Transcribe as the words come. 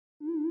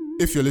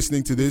If you're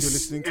listening to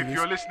this,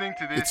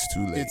 it's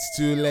too late. It's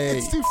too late.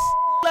 It's too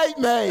late,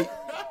 mate.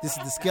 This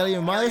is the Skelly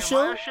and Mayo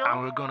show.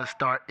 And we're gonna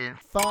start in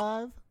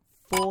 5,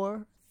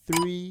 4,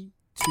 3,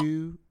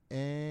 2,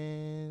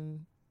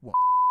 and 1.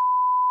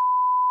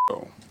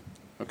 Oh,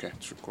 okay,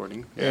 it's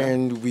recording.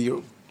 And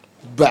we're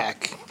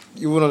back.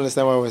 You wouldn't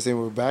understand why we're saying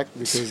we're back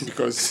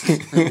because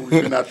we've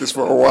been at this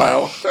for a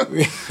while.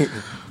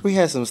 we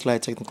had some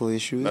slight technical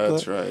issues.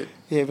 That's right.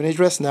 Yeah, but it's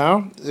rest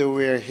now. So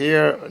we're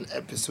here on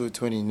episode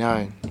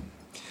 29.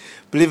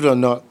 Believe it or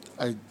not,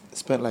 I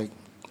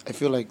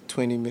feel like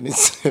 20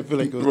 minutes. I feel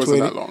like it was wasn't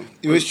 20. that long.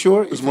 It was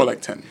short. It was more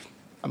like 10.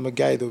 I'm a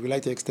guy though. We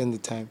like to extend the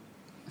time.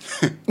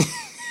 What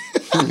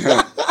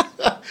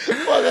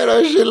kind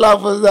of shit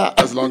laugh was that?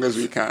 As long as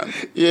we can.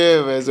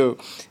 Yeah, man. So,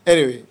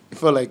 anyway, it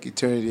felt like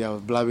eternity. I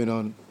was blabbing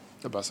on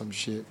about some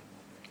shit.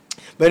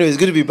 But anyway, it's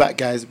good to be back,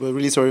 guys. We're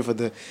really sorry for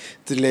the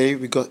delay.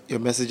 We got your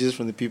messages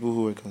from the people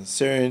who were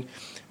concerned.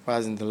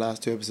 As in the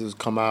last 2 episodes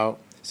come out.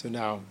 So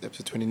now,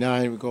 episode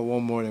 29, we got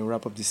one more and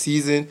wrap up the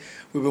season.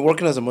 We've been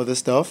working on some other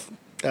stuff.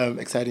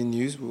 Exciting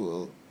news.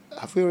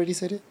 Have we already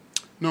said it?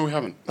 No, we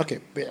haven't. Okay,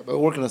 but yeah, we're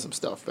working on some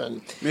stuff.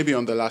 And maybe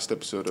on the last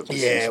episode of the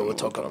yeah, season, we'll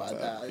talk about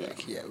that. Yeah.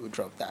 Like, yeah, we'll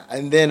drop that.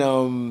 And then,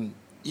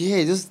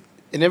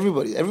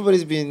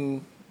 everybody's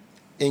been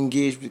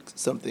engaged with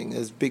something.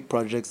 There's big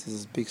projects,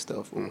 there's big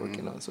stuff we're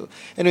working on. So,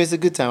 anyway, it's a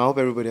good time. I hope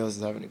everybody else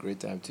is having a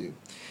great time too.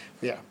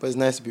 Yeah, but it's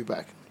nice to be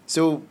back.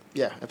 So,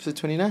 yeah, episode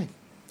 29.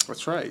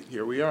 That's right.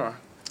 Here we are.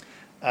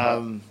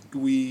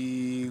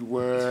 We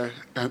were.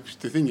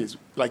 The thing is,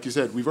 like you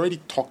said, we've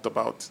already talked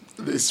about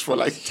this for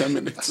like 10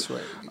 minutes. That's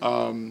right.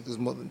 It was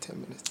more than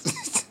 10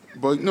 minutes.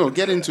 But no,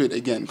 get into it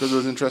again because it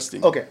was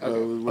interesting. Okay.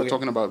 We're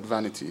talking about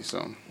Vanity,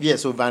 so. Yeah,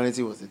 so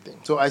Vanity was the thing.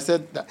 So I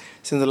said that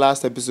since the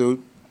last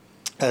episode,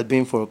 I had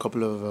been for a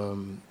couple of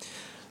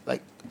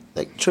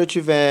like church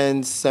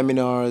events,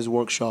 seminars,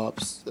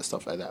 workshops,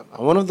 stuff like that.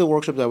 And one of the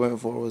workshops I went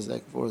for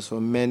was for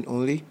men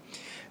only,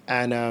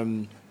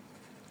 and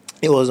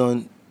it was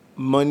on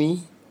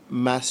money,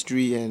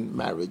 mastery, and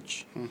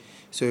marriage.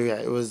 So yeah,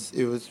 it was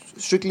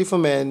strictly for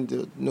men. There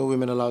were no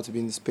women allowed to be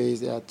in the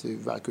space. They had to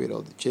evacuate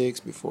all the chicks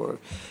before.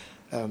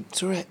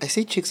 Sorry, I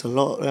say chicks a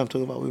lot when I'm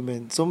talking about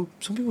women. Some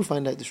people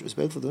find that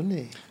disrespectful, don't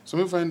they? Some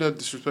people find that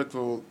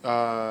disrespectful,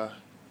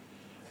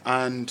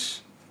 and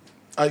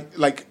I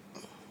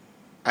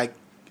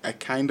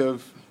kind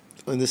of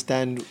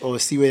understand or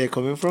see where you're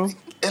coming from.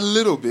 A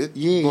little bit,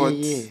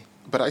 yeah.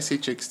 But I say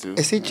chicks too.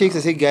 I say chicks.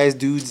 I say guys,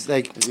 dudes.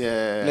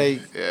 Yeah.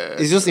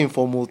 It's just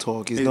informal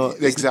talk. It's not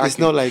exactly. It's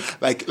not like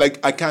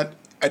I can't.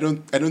 I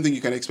don't think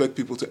you can expect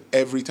people to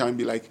every time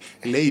be like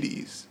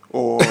ladies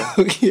or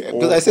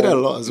because I say that a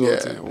lot as well. Yeah,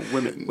 too. or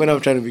women When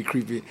I'm trying to be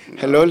creepy.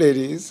 Hello,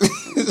 ladies.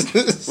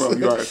 Well,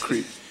 you are a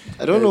creep.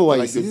 I don't know why.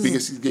 Like the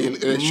biggest.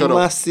 Shut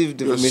massive up.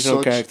 defamation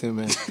of character,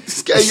 man.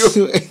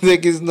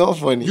 Like it's not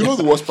funny. You know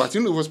the worst part.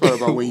 You know the worst part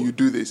about when you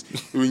do this,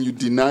 when you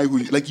deny who,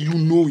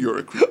 you're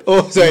a creep.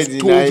 Oh, so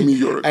told me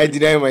you're a creep. I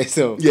deny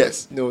myself.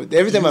 Yes. No,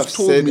 every time You've I've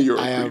told said me you're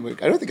a I am.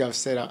 creep. I don't think I've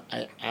said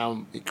I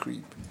am a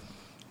creep.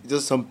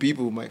 Just some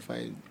people might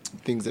find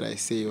things that I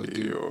say or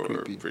do You're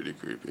creepy. pretty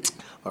creepy.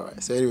 All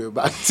right. So anyway,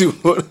 back to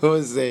what I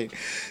was saying.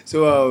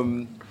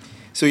 So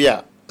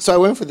yeah. So I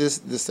went for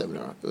this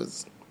seminar. It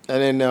was.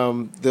 And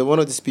then one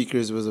of the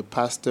speakers was a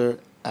pastor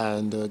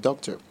and a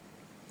doctor.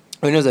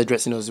 When he was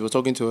addressing us, he was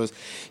talking to us.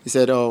 He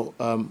said,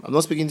 I'm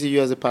not speaking to you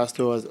as a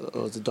pastor or as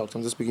a doctor.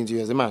 I'm just speaking to you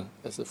as a man,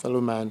 as a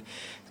fellow man.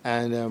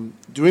 And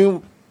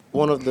during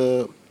one of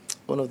the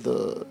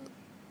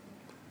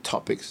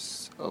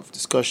topics of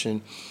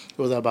discussion, it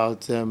was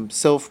about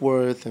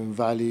self-worth and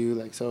value,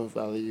 like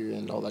self-value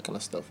and all that kind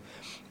of stuff.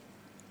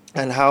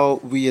 And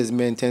how we as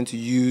men tend to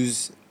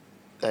use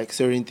like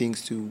certain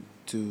things to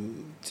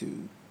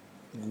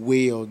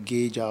weigh or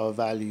gauge our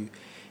value,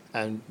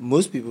 and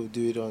most people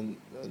do it on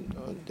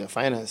their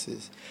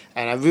finances.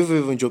 And I've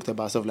even joked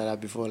about stuff like that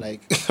before,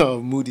 like our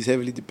mood is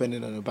heavily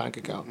dependent on a bank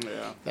account.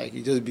 Yeah. Like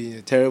you just be in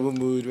a terrible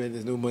mood when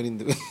there's no money in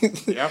the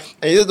Yep.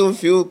 and you just don't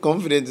feel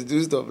confident to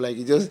do stuff. Like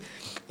you just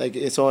like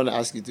if someone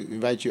asks you to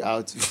invite you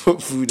out for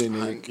food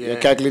and you're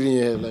calculating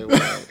your head like,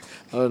 well,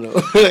 I don't know.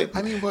 Like,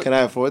 I mean, can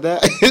I afford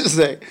that? It's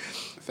like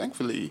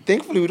Thankfully,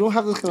 we don't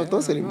have those kind of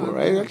thoughts anymore, no,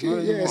 right? no, Actually,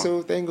 not yeah. anymore.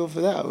 So thank God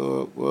for that.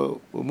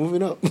 We're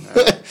moving up.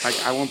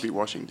 like I won't be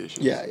washing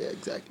dishes. Yeah,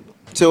 exactly.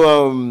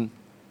 So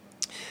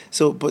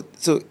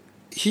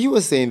he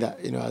was saying that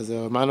as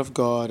a man of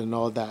God and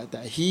all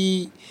that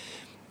he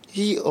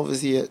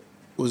obviously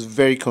was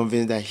very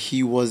convinced that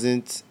he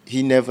wasn't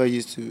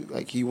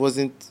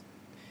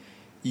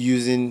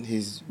using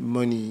his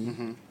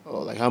money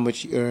or like how much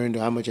he earned or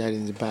how much he had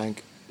in the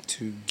bank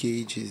to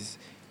gauge his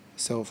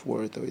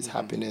self-worth or his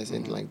happiness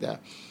and like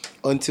that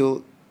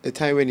until the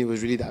time when it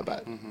was really that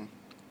bad.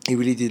 He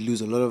really did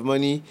lose a lot of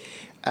money,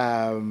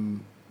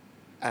 and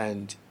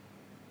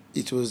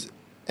it was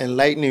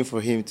enlightening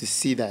for him to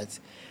see that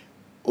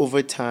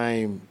over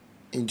time,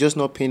 in just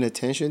not paying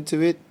attention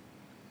to it,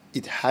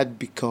 it had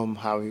become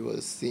how he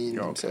was seeing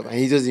himself, and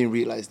he just didn't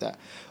realize that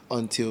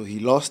until he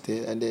lost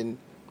it, and then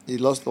he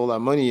lost all that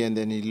money, and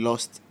then he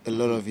lost a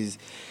lot of his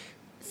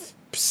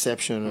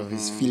perception of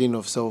his feeling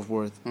of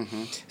self-worth.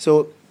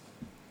 So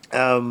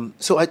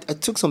I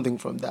took something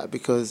from that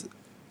because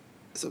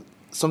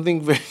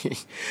something very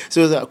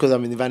so because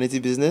I'm in the vanity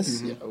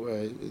business,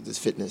 where this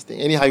fitness thing,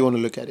 anyhow you want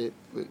to look at it,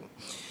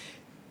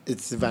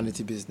 it's the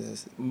vanity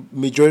business.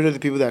 Majority of the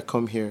people that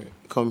come here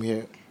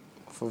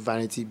for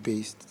vanity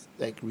based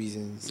like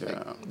reasons.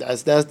 Yeah. Like,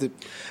 that's the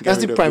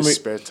primary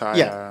spare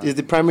tire, it's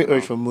the primary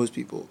urge for most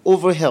people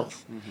over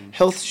health.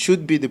 Health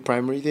should be the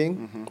primary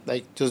thing,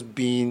 like just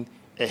being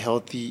a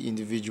healthy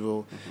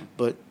individual,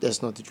 but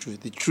that's not the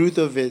truth. The truth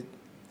of it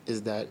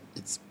is that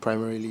it's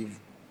primarily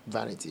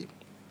vanity.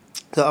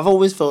 So I've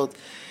always felt,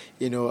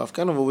 I've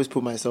kind of always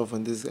put myself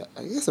on this.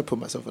 I guess I put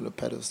myself on a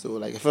pedestal.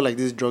 Like I feel like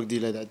this drug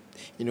dealer that,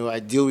 I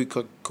deal with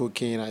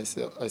cocaine. I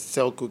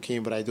sell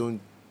cocaine, but I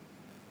don't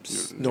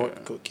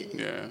snort cocaine.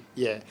 Yeah.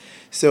 Yeah.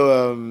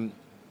 So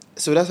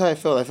that's how I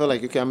felt. I felt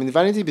like, okay, I'm in the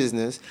vanity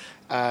business,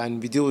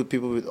 and we deal with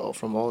people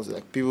from all,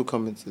 like people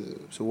coming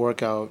to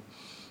work out,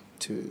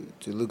 to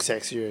look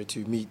sexier,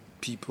 to meet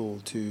people,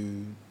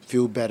 to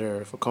feel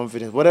better, for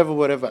confidence,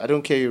 whatever. I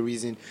don't care your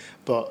reason,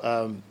 but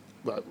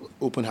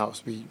open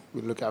house, we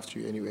look after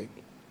you anyway.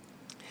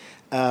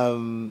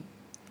 But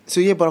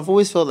I've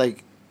always felt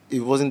like it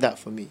wasn't that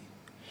for me,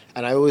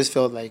 and I always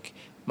felt like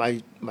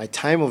my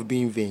time of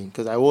being vain,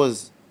 because I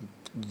was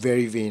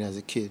very vain as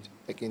a kid,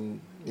 like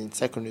in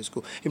secondary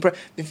school.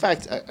 In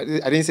fact, I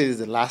didn't say this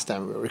the last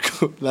time we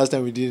record. Last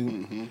time we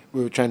didn't.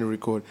 We were trying to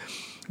record,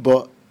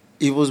 but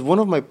it was one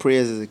of my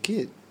prayers as a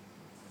kid.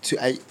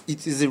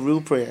 It is a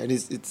real prayer, and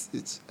it's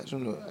I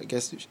don't know. I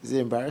guess is it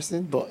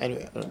embarrassing? But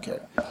anyway, I don't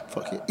care.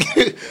 Fuck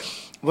it.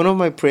 One of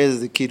my prayers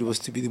as a kid was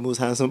to be the most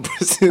handsome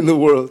person in the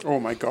world. Oh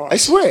my God! I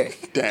swear.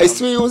 Damn. I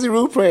swear it was a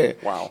real prayer.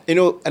 Wow.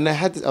 And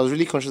I was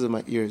really conscious of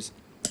my ears.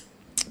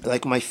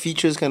 Like my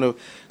features kind of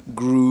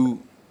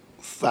grew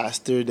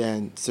faster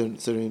than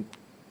certain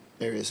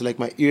areas. So like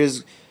my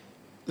ears,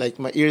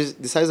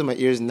 the size of my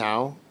ears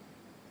now,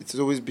 it's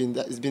always been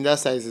that. It's been that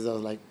size since I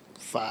was like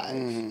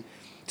 5.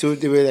 So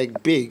they were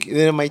like big, and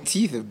then my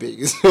teeth are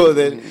big. So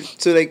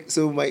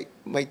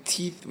my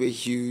teeth were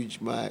huge.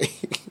 My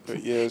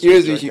ears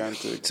were gigantic.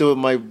 huge. So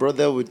my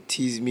brother would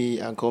tease me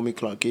and call me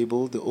Clark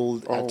Gable, the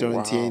old actor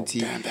on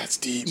TNT. Damn, that's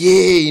deep.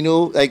 Yeah,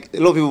 like a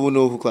lot of people will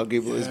know who Clark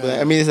Gable is, but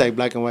I mean it's like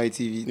black and white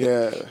TV.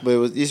 Yeah, but it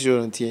was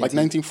issued on TNT, like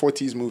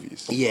 1940s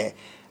movies. Yeah,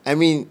 I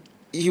mean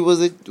he was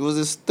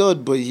a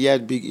stud, but he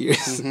had big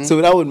ears, so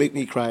that would make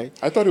me cry.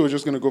 I thought he was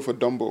just gonna go for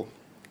Dumbo.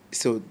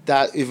 So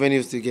that if when he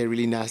was to get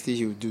really nasty,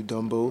 he would do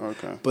Dumbo.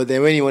 Okay. But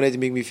then when he wanted to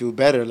make me feel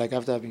better, like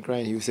after I've been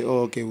crying, he would say,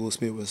 "Oh, okay, Will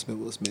Smith." Like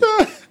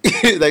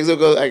so,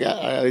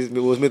 cause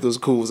Will Smith was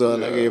cool, so I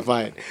was like, okay,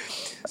 fine.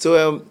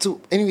 So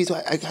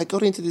I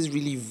got into this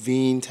really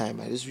vain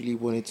time. I just really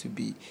wanted to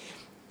be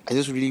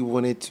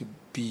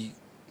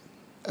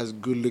as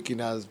good looking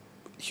as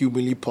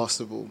humanly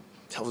possible.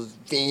 I was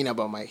vain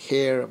about my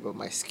hair, about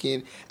my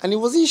skin, and it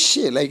wasn't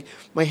shit. Like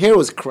my hair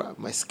was crap,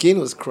 my skin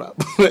was crap,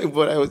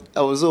 but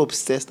I was so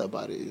obsessed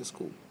about it in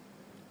school.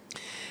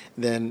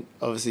 Then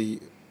obviously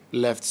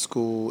left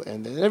school,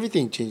 and then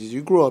everything changes.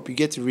 You grow up, you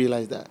get to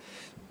realize that,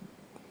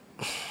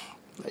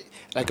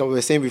 like I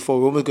was saying before,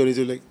 we almost got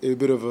into like a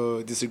bit of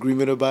a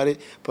disagreement about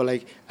it. But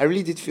like I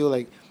really did feel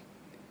like,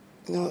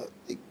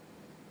 like,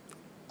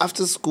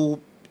 after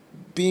school,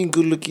 being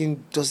good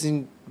looking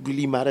doesn't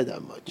really matter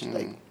that much.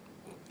 Like.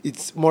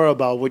 It's more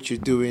about what you're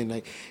doing,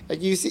 like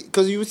you see,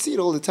 because you would see it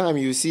all the time.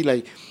 You see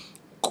like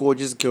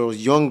gorgeous girls,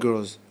 young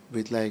girls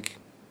with like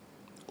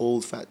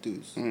old fat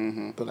dudes,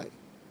 but like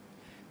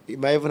he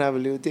might even have a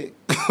little dick,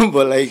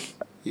 but like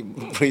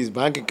his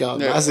bank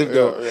account massive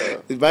though. Yeah.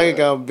 His bank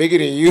account bigger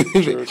than you.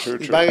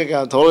 His bank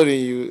account taller than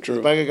you. His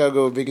bank account got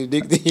a bigger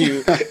dick than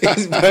you.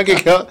 His bank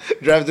account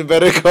drives a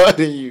better car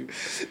than you.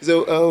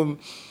 So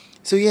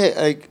yeah,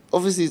 like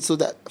obviously, so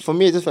that for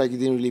me, it just felt like it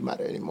didn't really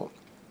matter anymore.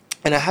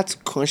 And I had to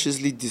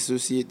consciously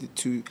dissociate the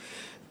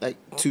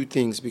two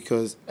things,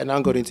 because I now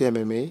got into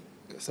MMA,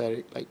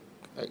 started like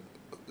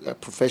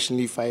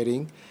professionally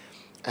fighting,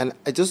 and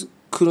I just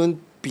couldn't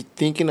be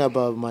thinking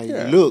about my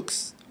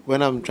looks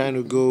when I'm trying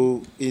to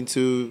go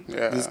into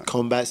this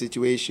combat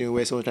situation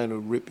where someone's trying to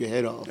rip your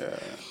head off. Yeah.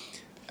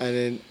 And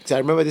then, so I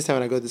remember this time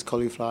when I got this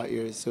cauliflower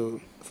ears.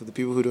 So for the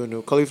people who don't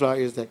know, cauliflower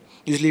ears, like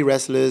usually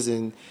wrestlers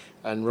and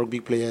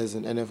rugby players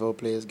and NFL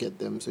players get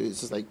them. So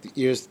it's just like the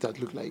ears that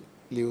look like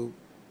little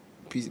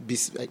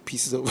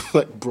pieces of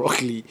like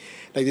broccoli,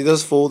 like they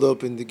just fold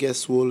up and they get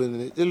swollen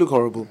and they look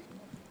horrible.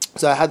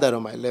 So I had that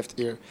on my left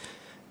ear,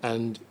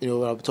 and when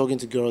I was talking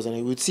to girls and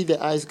I would see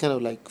their eyes kind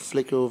of like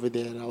flicker over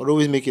there, and I would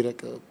always make it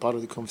like a part of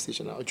the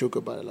conversation. I would joke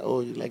about it, like, "Oh,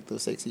 you like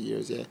those sexy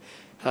ears, yeah?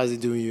 How's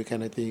it doing you?"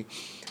 kind of thing.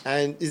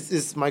 And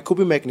it's my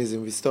coping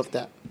mechanism with stuff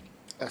that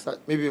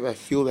maybe if I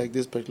feel like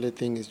this particular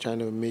thing is trying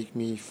to make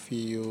me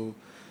feel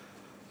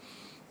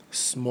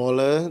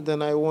smaller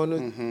than I want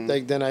to,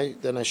 like than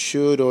I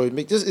should, or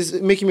it's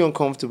making me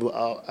uncomfortable.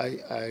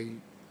 I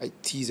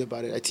tease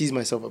about it. I tease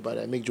myself about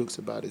it. I make jokes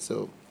about it.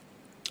 So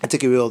I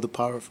take away all the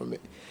power from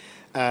it.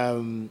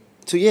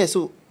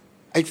 So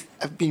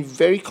I've been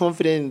very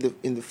confident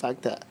in the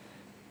fact that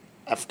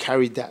I've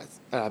carried that.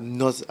 And I'm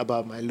not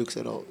about my looks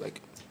at all.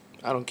 Like,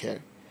 I don't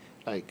care.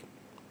 Like,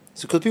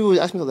 so because people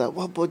ask me like,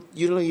 "What? But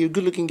you're a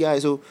good looking guy.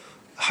 So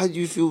how do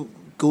you feel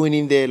going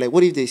in there? Like,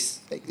 what if they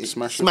they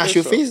smash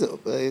your face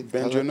up? Like,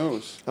 Bend your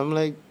nose." I'm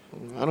like,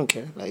 I don't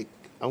care. Like,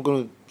 I'm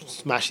gonna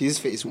smash his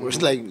face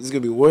worse. Like, it's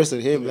gonna be worse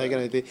than him. Like,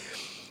 kind of thing.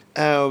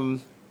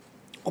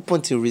 Up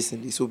until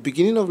recently, so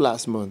beginning of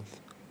last month,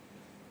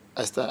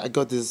 I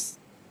got this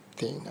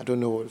thing. I don't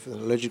know if it was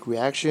an allergic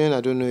reaction.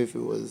 I don't know if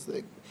it was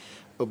like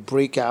a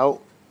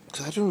breakout.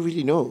 Cause I don't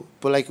really know,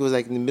 but like it was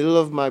like in the middle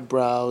of my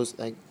brows,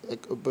 like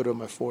a bit of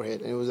my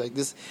forehead, and it was like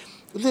this,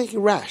 it was like a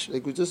rash,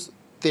 like it was just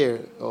there,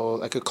 or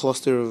like a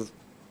cluster of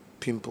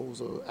pimples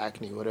or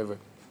acne, whatever.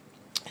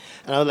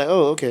 And I was like,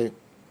 oh, okay,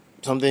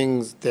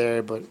 something's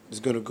there, but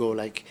it's gonna go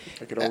like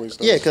it always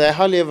does. Yeah, because I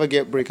hardly ever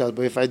get breakouts,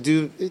 but if I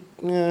do,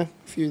 a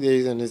few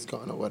days and it's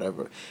gone or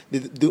whatever.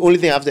 The only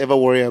thing I have to ever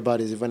worry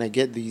about is if when I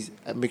get these,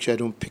 I make sure I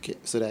don't pick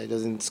it so that it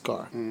doesn't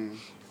scar.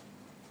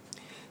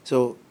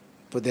 So,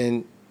 but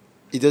then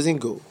it doesn't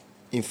go.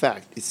 In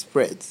fact, it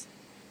spreads.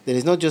 Then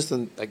it's not just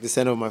on like the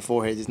center of my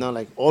forehead. It's not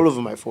like all over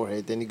my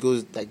forehead. Then it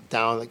goes like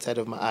down like side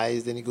of my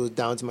eyes. Then it goes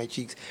down to my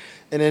cheeks.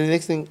 And then the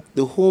next thing,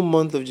 the whole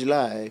month of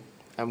July,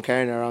 I'm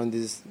carrying around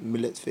this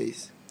millet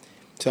face.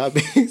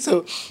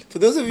 So for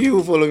those of you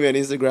who follow me on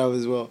Instagram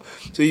as well,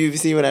 so you've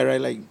seen when I write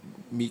like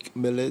Meek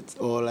Millet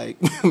or like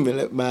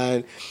Millet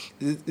Man,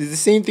 it's the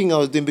same thing I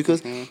was doing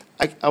because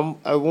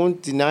I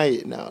won't deny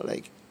it now.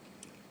 Like,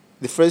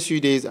 the first few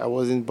days, I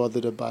wasn't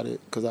bothered about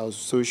it because I was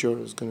so sure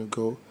it was going to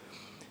go.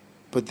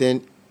 But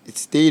then it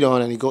stayed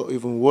on and it got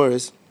even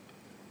worse.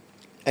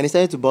 And it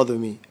started to bother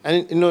me.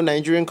 And,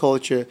 Nigerian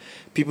culture,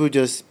 people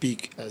just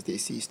speak as they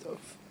see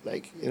stuff.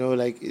 Like,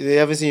 like they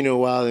haven't seen you in a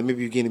while and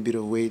maybe you gain a bit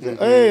of weight. Like,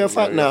 hey, you're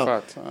fat now.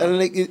 You're fat. And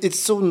like, it's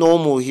so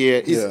normal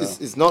here.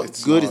 It's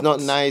not good. It's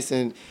not nice.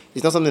 And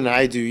it's not something that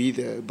I do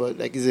either. But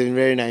like, it's a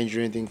very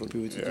Nigerian thing for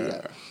people to do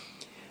that.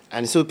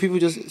 And so people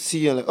just see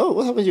you and like, oh,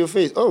 what happened to your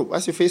face? Oh,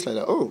 why's your face like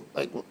that? Oh,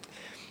 like, what?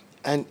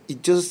 And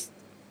it just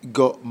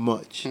got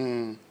much.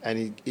 And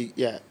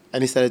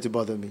it started to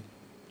bother me.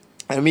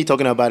 And me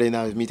talking about it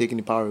now is me taking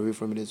the power away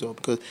from it as well.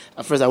 Because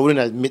at first I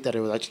wouldn't admit that it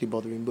was actually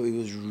bothering me, but it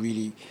was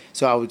really.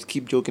 So I would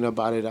keep joking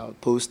about it. I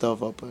would post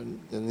stuff up on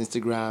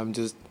Instagram,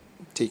 just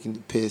taking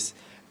the piss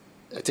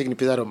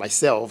out of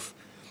myself.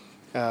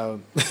 I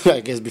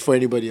guess before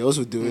anybody else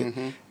would do it.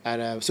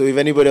 And so if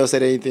anybody else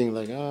said anything,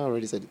 like, oh, I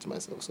already said it to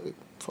myself, so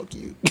fuck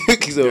you.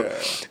 But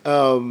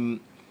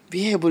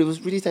it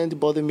was really starting to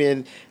bother me.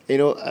 And,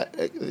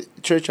 the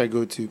church I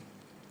go to,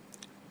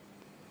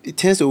 it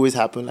tends to always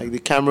happen. Like, the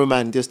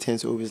cameraman just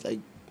tends to always, like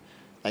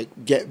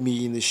get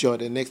me in the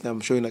shot. And next time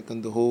I'm showing, like,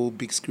 on the whole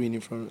big screen in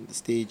front of the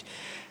stage.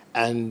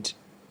 And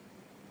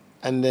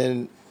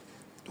then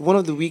one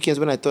of the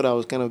weekends when I thought I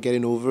was kind of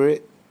getting over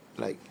it,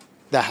 like,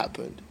 that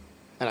happened.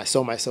 And I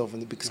saw myself on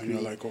the big screen.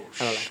 And you're like, oh,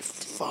 shit. And I'm like,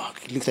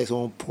 fuck. It looks like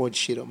someone poured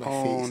shit on my face.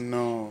 Oh,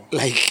 no.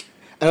 Like,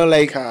 and I'm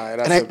like,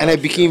 and I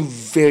became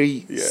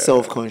very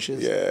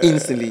self-conscious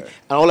instantly.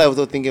 And all I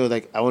was thinking was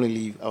like, I want to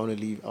leave.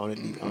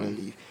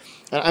 And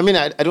I mean,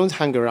 I don't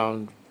hang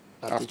around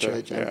after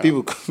church. And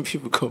people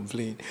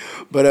complain.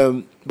 But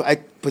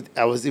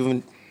I was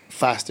even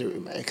faster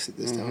with my exit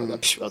this time. I was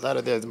like, I was out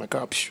of there in my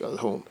car, I was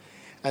home.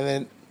 And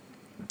then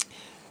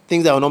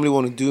things that I would normally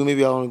want to do,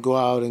 maybe I want to go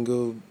out and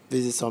go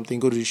visit something,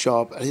 go to the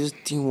shop. I just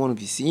didn't want to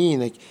be seen.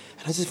 Like,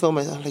 and I just felt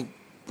myself like,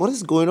 what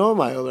is going on,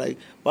 Mayo? Like,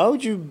 why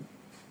would you,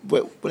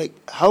 like,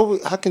 how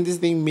can this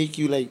thing make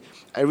you, like,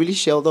 I really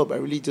shelled up. I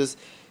really just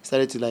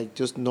started to, like,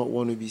 just not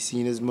want to be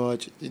seen as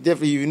much.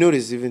 Definitely, you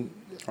notice even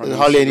there's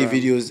hardly any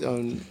videos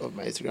of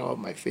my Instagram of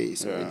my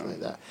face or anything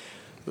like that.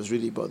 It was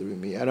really bothering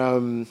me.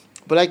 And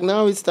but like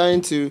now it's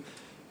starting to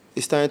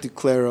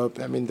clear up.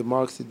 I mean, the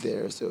marks are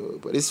there. So,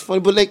 but it's funny.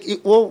 But like,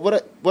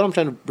 what I'm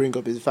trying to bring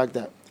up is the fact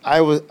that I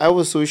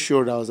was so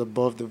sure that I was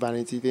above the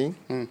vanity thing.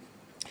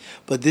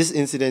 But this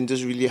incident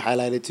just really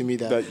highlighted to me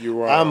that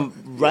you are, I'm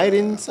right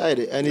inside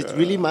it, and it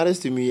really matters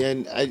to me.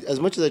 And as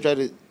much as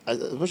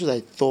I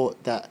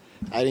thought that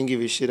I didn't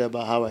give a shit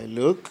about how I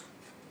look,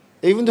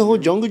 even the whole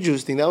Jungle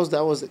Juice thing, that was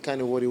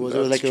kind of what it was. It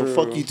was like a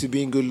fuck you to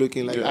being good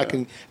looking. Like I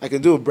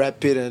can do a Brad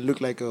Pitt and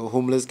look like a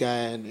homeless guy,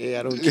 and hey,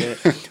 I don't care.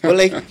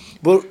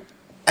 but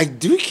I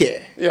do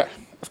care. Yeah,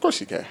 of course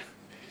you care.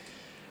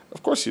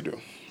 Of course you do.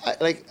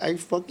 I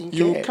fucking care.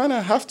 You kind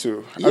of have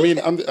to. Yeah. I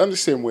mean, I'm the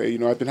same way.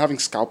 I've been having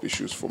scalp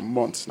issues for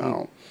months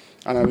now.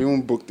 And I've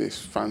even booked this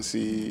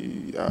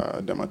fancy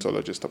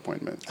dermatologist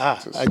appointment.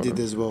 I did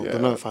as well, but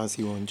not a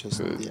fancy one,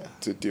 just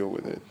to deal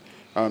with it.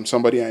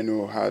 Somebody I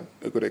know had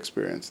a good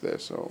experience there,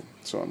 so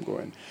I'm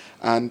going.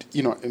 And,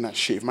 and I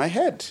shave my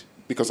head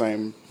because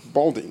I'm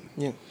balding.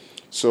 Yeah.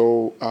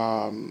 So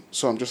I'm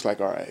just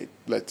like, all right,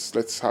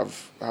 let's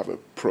have a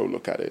pro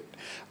look at it.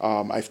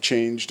 I've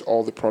changed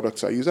all the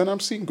products I use, and I'm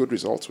seeing good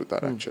results with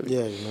that, actually.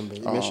 Yeah, I remember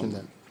you mentioned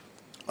that.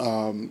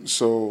 I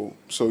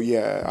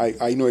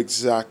know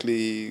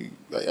exactly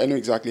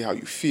how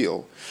you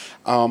feel.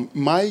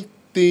 My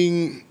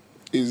thing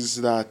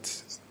is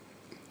that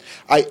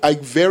I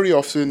very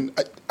often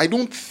I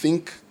don't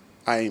think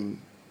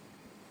I'm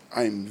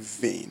I'm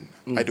vain.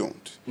 I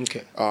don't.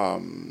 Okay.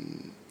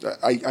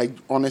 I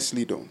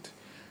honestly don't.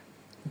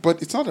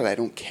 But it's not that I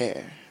don't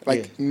care.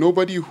 Like, Yeah.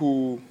 nobody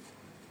who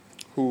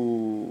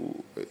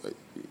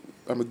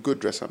I'm a good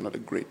dresser. I'm not a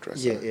great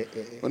dresser. Yeah.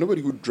 But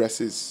nobody who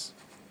dresses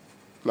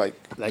like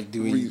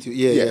Do we?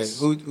 yes.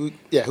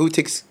 Who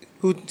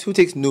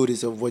takes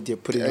notice of what they're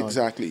putting on?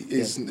 Exactly.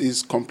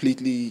 Is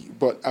completely.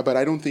 But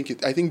I don't think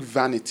it. I think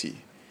vanity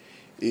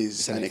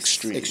is an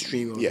extreme.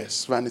 Extreme.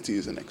 Yes, vanity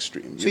is an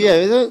extreme.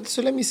 So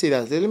so let me say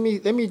that.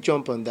 Let me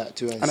jump on that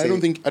too. And I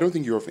don't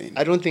think you're vain.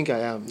 I don't think I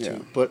am too. Yeah.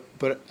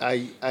 But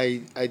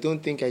I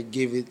don't think I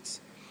gave it.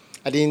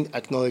 I didn't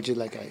acknowledge it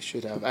like I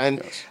should have.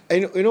 And Yes.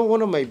 I know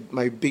one of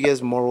my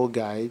biggest moral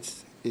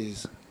guides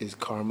is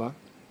karma.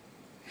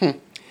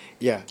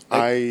 Yeah.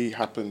 I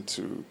happen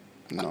to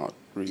not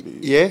really.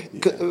 Yeah.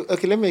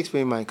 Okay, let me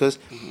explain mine. Because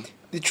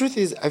the truth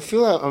is, I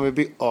feel like I'm a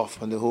bit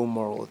off on the whole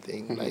moral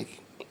thing. Like,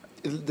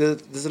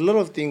 there's a lot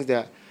of things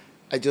that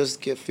I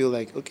just feel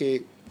like,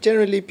 okay,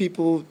 generally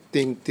people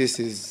think this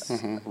is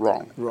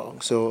wrong.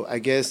 So I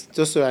guess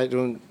just so I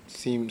don't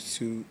seem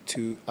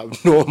too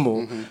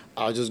abnormal,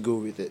 I'll just go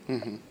with it.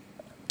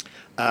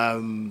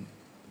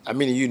 I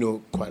mean,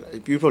 you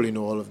probably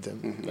know all of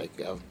them.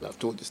 Like I've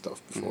told this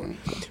stuff before,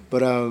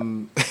 but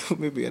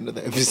maybe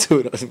another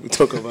episode we'll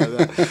talk about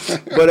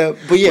that. But yeah,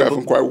 we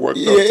haven't quite worked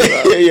up to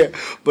that. Yeah.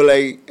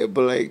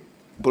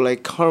 But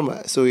like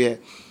karma. So yeah,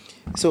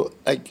 so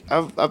like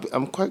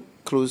I'm quite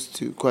close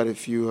to quite a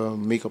few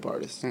makeup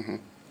artists.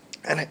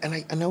 And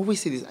I always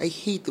say this. I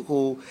hate the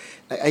whole.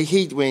 Like, I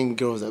hate when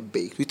girls are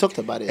baked. We talked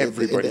about it.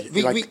 Everybody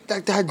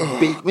that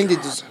baked when they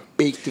just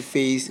bake the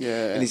face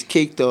and it's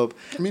caked up.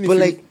 I mean,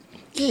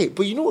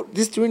 but you know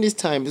this during this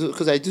time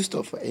because I do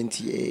stuff for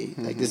NTA.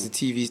 Like there's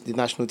the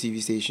national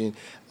TV station.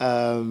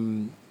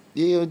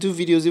 Do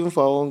videos even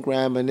for our own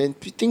gram, and then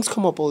things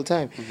come up all the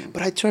time.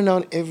 But I turn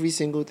down every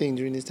single thing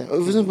during this time. I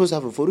wasn't supposed to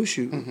have a photo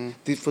shoot.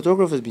 The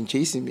photographer's been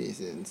chasing me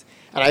since,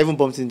 and I even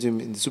bumped into him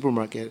in the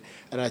supermarket,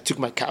 and I took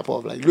my cap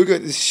off. Like, look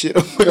at this shit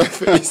on my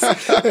face.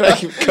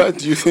 Like,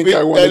 do you think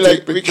I want to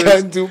take pictures? We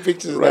can't do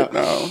pictures right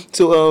now.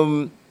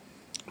 So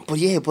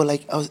but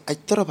like I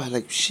thought about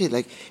like shit.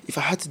 Like, if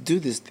I had to do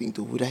this thing,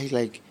 though, would I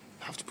like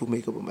have to put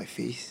makeup on my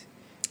face?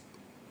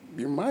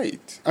 You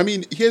might. I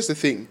mean, here's the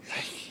thing.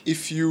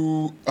 If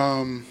you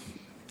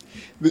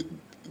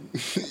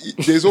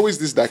there's always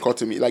this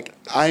dichotomy. Like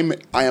I am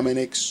an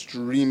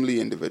extremely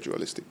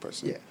individualistic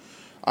person. Yeah.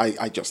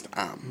 I just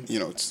am. You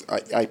know,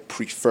 I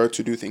prefer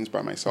to do things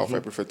by myself. I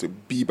prefer to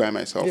be by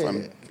myself.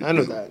 Yeah. I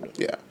know that.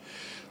 Yeah.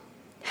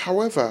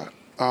 However,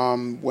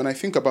 when I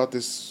think about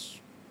this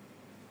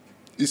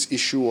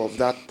issue of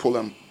that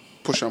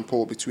push and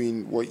pull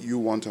between what you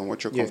want and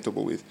what you're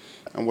comfortable with,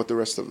 and what the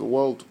rest of the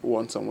world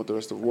wants and what the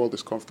rest of the world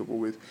is comfortable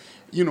with,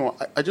 you know,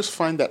 I just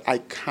find that I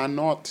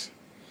cannot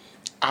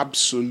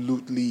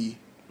absolutely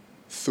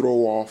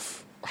throw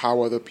off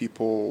how other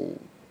people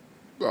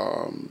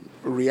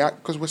react,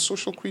 because we're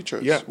social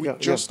creatures. We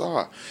just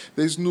are.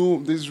 There's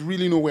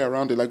really no way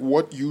around it. Like,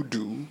 what you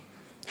do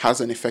has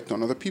an effect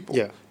on other people.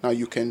 Yeah. Now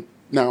you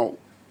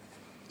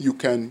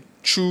can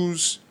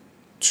choose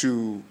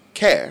to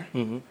care.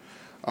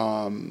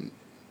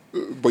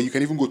 But you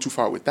can even go too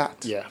far with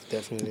that. Yeah,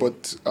 definitely.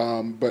 But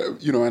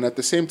you know, and at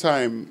the same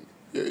time,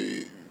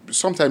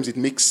 sometimes it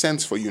makes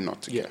sense for you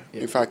not to care.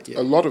 In fact,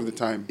 a lot of the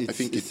time, I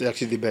think it's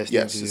actually the best.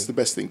 Yes, thing to it's do. the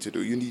best thing to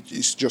do.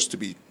 It's just to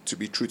be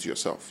true to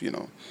yourself. You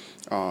know,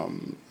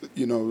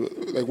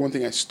 like one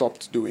thing I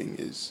stopped doing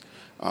is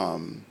I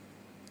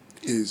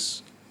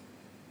used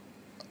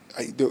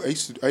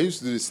to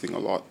do this thing a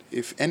lot.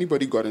 If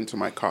anybody got into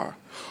my car,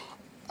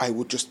 I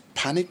would just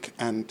panic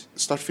and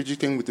start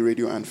fidgeting with the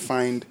radio and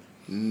find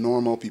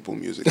normal people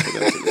music for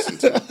them to listen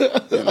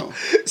to. You know,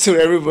 so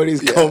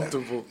everybody's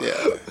comfortable.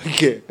 Yeah.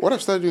 Okay. What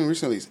I've started doing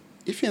recently is,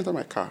 if you enter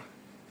my car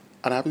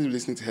and I happen to be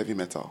listening to heavy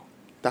metal,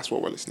 that's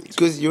what we're listening to.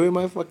 Because you're in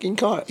my fucking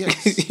car.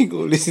 Yes. You go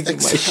listen to my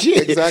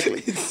shit.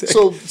 Exactly.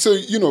 So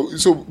you know,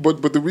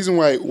 but the reason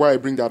why I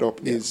bring that up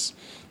is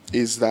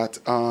that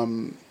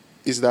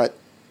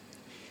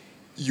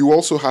you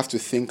also have to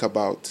think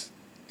about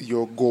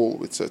your goal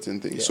with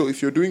certain things. So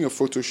if you're doing a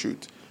photo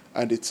shoot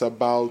and it's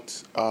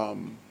about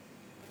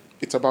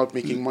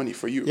making money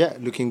for you. Yeah,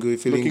 looking good,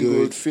 feeling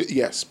good.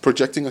 Yes,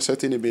 projecting a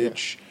certain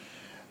image. Yeah.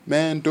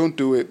 Man, don't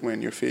do it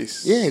when your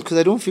face... Yeah, because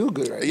I don't feel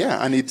good right now.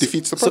 Yeah, and it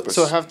defeats the purpose.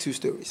 So I have two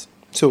stories.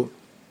 So,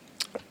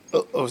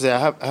 obviously, I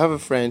have a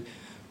friend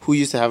who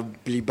used to have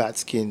really bad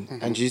skin,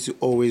 and she used to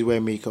always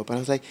wear makeup. And I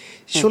was like,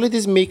 surely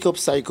this makeup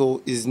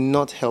cycle is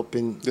not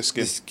helping the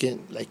skin.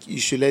 Like, you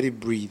should let it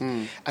breathe.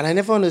 And I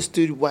never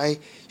understood why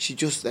she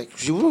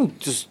wouldn't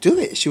just do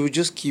it. She would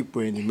just keep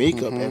wearing the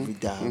makeup every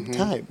damn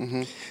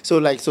time. So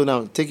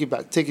now, take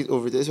it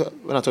over this.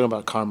 We're not talking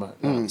about karma.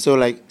 So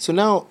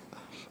now,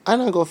 I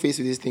now got faced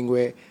with this thing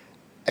where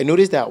I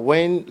noticed that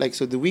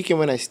the weekend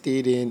when I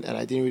stayed in and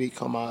I didn't really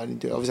come out,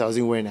 and obviously I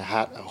wasn't wearing a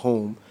hat at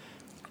home.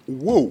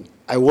 Whoa.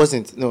 I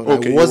wasn't. No,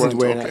 okay, I wasn't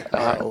wearing a hat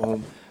right. at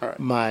home.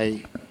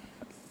 Right.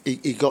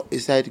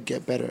 It started to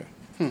get better.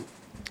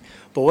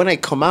 But when I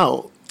come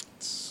out,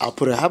 I'll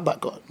put a hat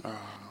back on.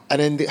 And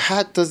then the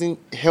hat doesn't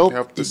help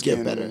Help the it get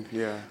skin, better.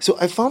 yeah. So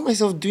I found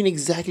myself doing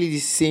exactly the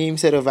same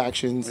set of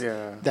actions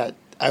Yeah. that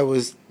I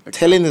was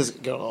telling this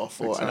girl off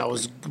for. And I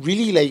was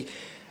really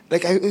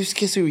I was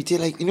getting so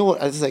irritated. Like, you know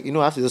what? I was like, I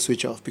have to just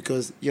switch off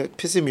because you're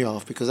pissing me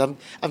off because I'm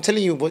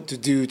telling you what to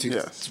do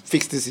to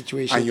fix the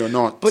situation. And you're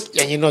not.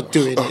 And you're not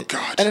doing it. Oh,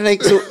 God. And then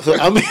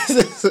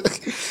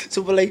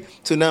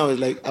so now it's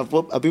like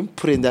I've been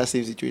put in that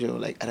same situation.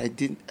 And I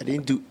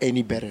didn't do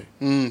any better.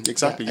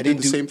 Exactly. I You did didn't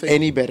the do same thing.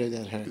 any better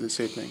than her. The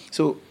same thing.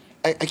 So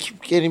I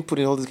keep getting put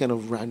in all this kind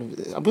of random.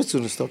 I'm just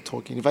going to stop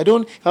talking. If I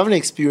haven't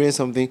experienced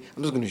something,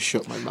 I'm just going to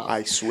shut my mouth.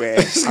 I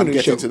swear, I'm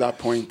getting to that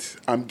point.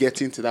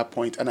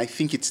 And I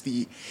think it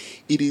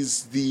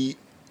is the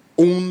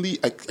only.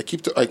 I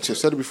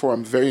said it before.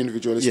 I'm very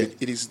individualistic. Yeah.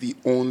 It is the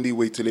only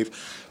way to live.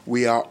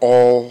 We are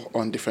all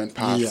on different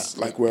paths.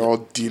 Yeah. We're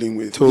all dealing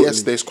with. Totally.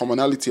 Yes, there's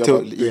commonality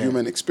about the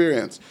human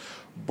experience,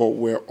 but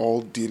we're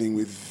all dealing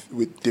with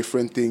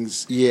different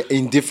things. Yeah,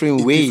 in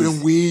different ways.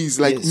 Different ways.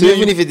 So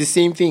even if it's the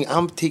same thing,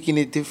 I'm taking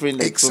it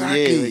different.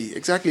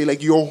 Exactly.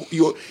 Like your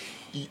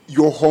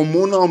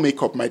hormonal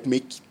makeup might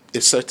make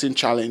a certain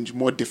challenge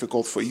more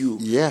difficult for you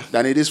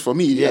than it is for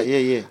me.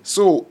 Yeah.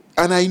 So,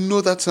 and I know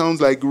that sounds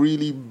like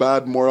really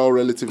bad moral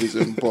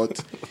relativism,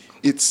 but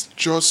it's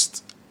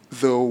just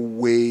the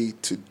way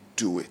to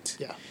do it.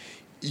 Yeah.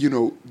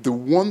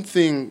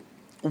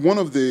 One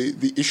of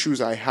the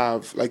issues I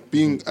have, like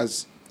being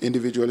as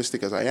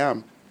individualistic as I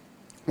am,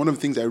 one of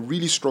the things I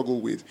really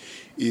struggle with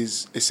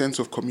is a sense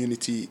of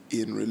community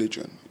in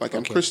religion.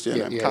 I'm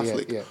Christian, I'm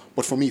Catholic,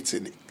 but for me it's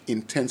an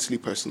intensely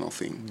personal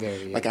thing.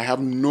 I have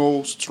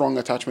no strong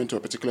attachment to a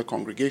particular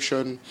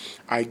congregation.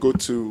 I go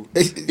to,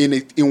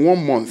 in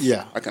 1 month,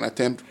 I can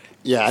attend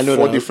I know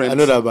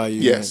that about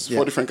you. Yes,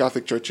 4 different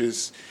Catholic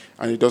churches,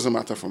 and it doesn't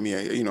matter for me.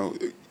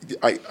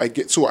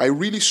 I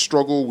really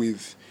struggle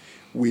with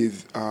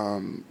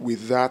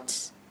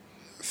that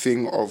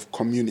thing of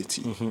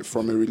community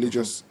from a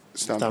religious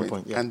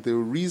standpoint. And the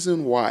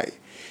reason why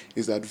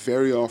is that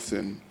very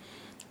often,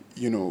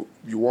 you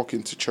walk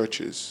into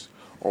churches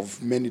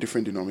of many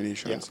different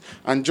denominations,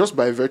 and just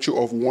by virtue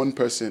of one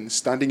person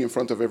standing in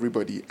front of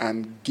everybody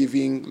and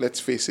giving, let's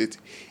face it,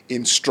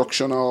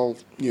 instructional,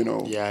 I get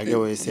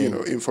what you're saying.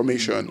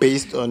 Information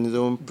based on his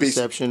own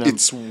perception.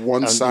 It's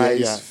one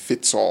size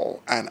fits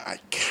all, and I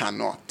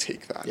cannot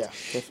take that. Yeah,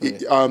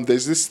 definitely.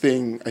 There's this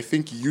thing, I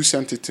think you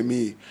sent it to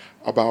me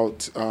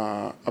about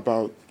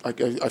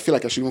I feel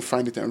like I should even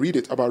find it and read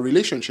it about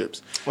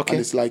relationships. Okay. And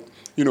it's like,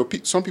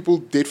 some people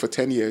date for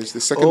 10 years. The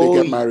second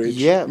they get married,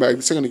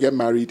 the second they get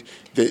married,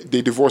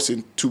 they divorce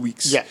in 2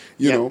 weeks.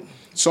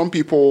 Some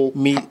people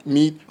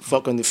meet,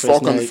 fuck on the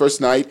first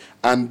night,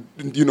 and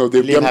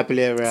they've live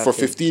happily ever after. For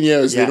 15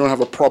 years. They don't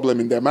have a problem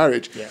in their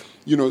marriage.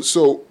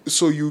 So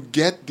you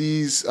get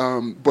these,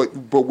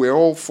 but we're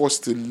all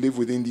forced to live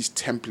within these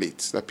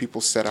templates that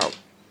people set out.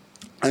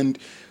 And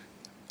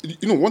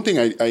one thing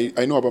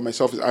I know about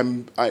myself is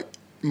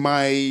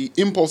my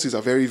impulses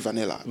are very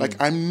vanilla.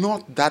 I'm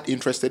not that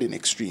interested in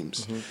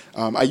extremes.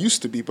 I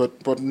used to be,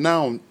 but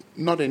now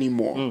not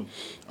anymore.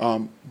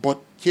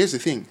 But here's the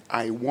thing: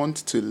 I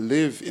want to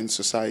live in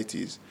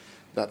societies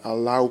that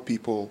allow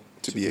people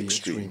to be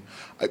extreme.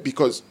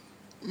 Because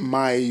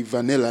my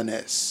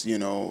vanilla-ness, I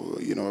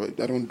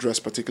don't dress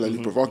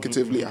particularly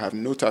provocatively. I have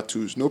no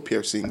tattoos, no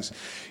piercings,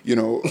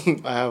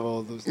 I have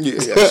all those.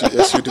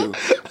 Yes, you do.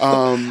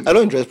 I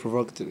don't dress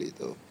provocatively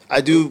though.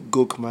 I do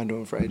go commando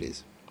on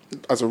Fridays.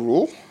 As a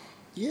rule?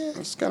 Yeah.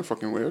 That's kind of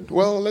fucking weird.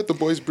 Well, let the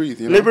boys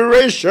breathe,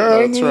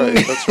 Liberation!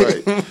 That's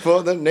right.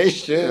 For the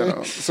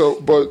nation.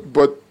 So, but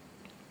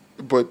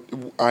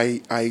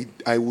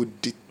I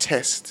would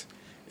detest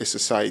a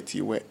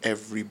society where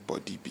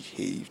everybody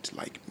behaved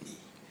like me.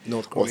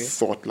 North Korea. Or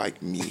thought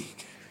like me.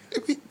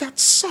 That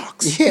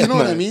sucks. You know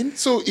what I mean?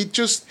 So it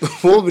just...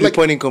 What would be the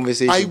point in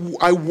conversation?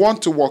 I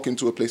want to walk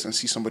into a place and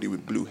see somebody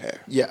with blue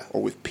hair. Yeah.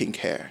 Or with pink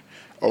hair.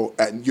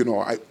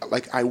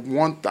 I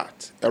want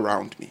that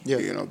around me.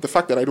 Yeah. The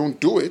fact that I don't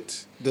do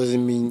it does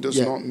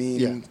not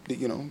mean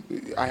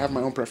I have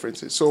my own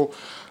preferences. So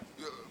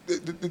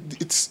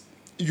it's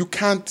you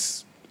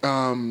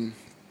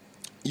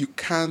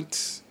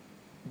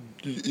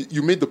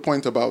made the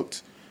point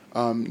about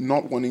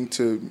not wanting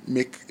to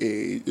make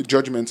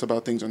judgments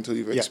about things until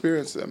you've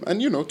experienced them, and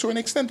to an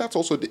extent that's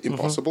also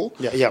impossible.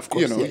 Of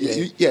course.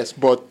 Yes,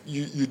 but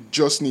you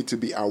just need to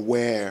be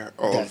aware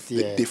of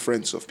the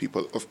difference of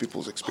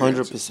people's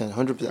experiences.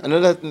 100%.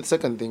 Another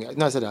second thing.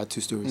 I said I had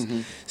 2 stories.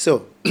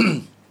 So.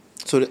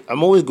 So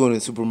I'm always going to the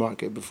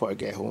supermarket before I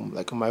get home,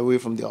 on my way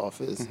from the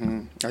office.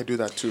 I do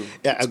that too.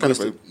 Yeah, I go.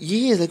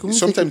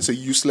 Sometimes it's a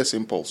useless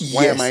impulse.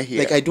 Why am I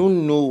here? I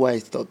don't know why I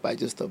stopped by. I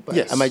just stopped by.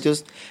 Yes.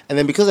 And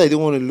then because I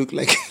don't want to look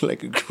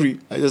like a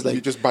creep, I just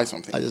you just buy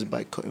something. I just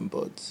buy cotton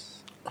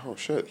buds. Oh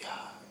shit.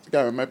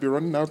 Yeah, I might be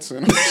running out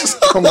soon. Just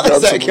come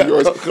grab some of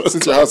yours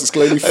since your house is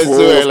clearly full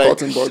of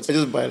cotton buds. I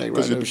just buy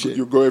random shit.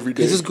 You go every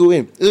day. I just go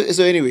in.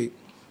 So anyway,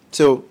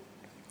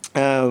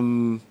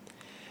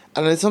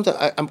 and then sometimes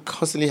I'm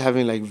constantly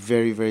having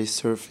very, very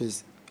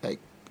surface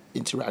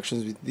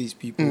interactions with these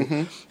people.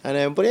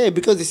 And but yeah,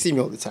 because they see me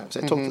all the time, so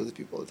I talk to other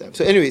people all the time.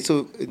 So anyway,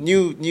 so a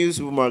new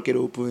supermarket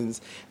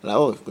opens, and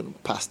I'm gonna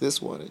pass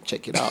this one and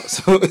check it out.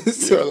 So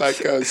You're like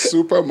a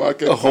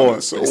supermarket a whore.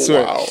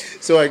 connoisseur. Wow.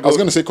 So I I was go.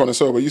 gonna say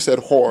connoisseur, but you said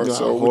whore, No,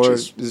 so whore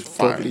which is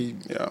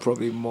fine.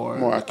 probably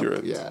more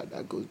accurate. Yeah,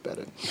 that goes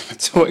better.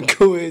 So I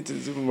go into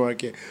the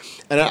supermarket,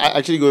 and I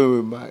actually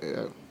go with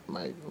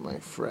my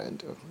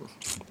friend.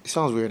 It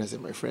sounds weird when I say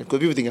my friend because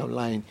people think I'm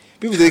lying.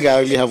 People think I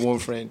only have one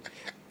friend.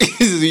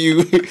 Is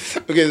you?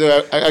 Okay,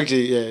 so I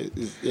actually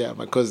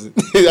my cousin.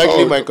 It's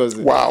actually my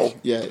cousin. Wow.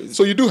 Yeah.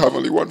 So you do have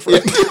only one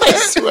friend. I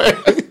swear.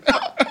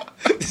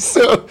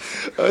 So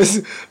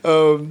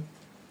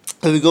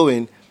we go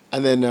in,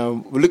 and then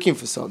we're looking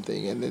for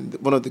something, and then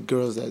one of the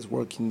girls that's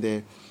working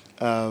there.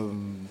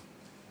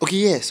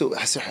 So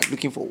I started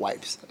looking for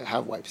wipes. I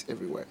have wipes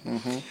everywhere.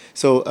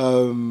 So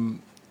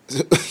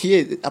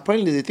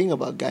apparently the thing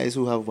about guys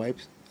who have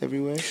wipes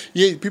everywhere.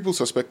 Yeah, people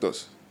suspect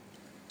us.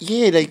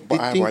 Yeah, like But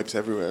I have wipes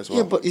everywhere as well.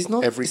 Yeah, but it's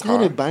not. It's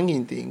not a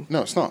banging thing.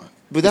 No, it's not.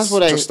 But that's It's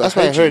what I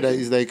heard. That thing.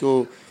 it's like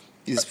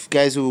it's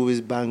guys who always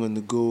bang on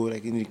the go,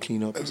 like you need to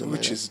clean up, or something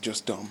Which like is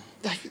just dumb.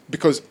 that.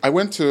 Because I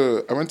went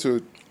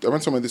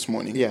somewhere this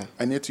morning. Yeah.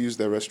 I needed to use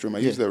their restroom. I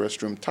used their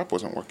restroom. Tap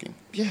wasn't working.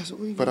 Yeah, so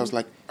But I was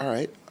like, all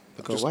right,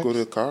 just go to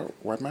the car,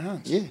 wipe my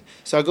hands. Yeah.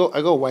 So I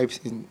got wipes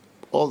in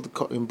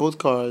in both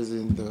cars,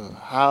 in the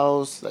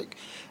house, like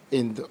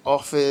in the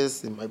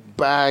office, in my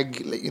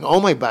bag, like in all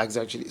my bags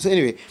actually. So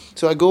anyway,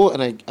 so I go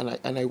and I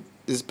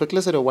this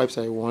particular set of wipes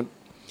I want.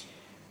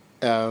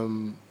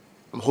 I'm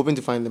hoping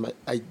to find them.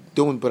 I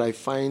don't, but I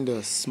find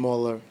a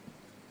smaller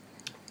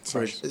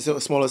version. It's a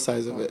smaller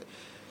size of it.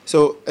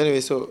 So anyway,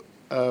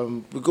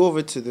 we go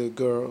over to the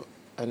girl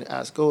and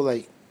ask,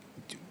 like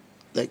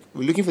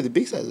we're looking for the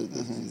big size of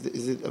this.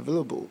 Is it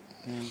available?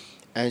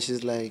 And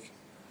she's like,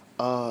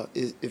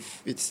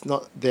 if it's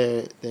not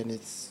there, then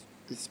it's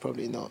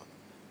probably not.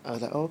 I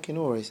was like, oh, okay,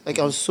 no worries. Like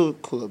I was so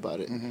cool about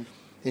it. And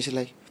she's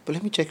like, but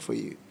let me check for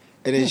you.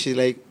 And then she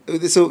like,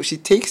 so she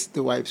takes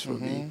the wipes from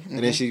me,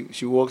 and then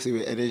she walks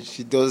away, and then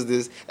she does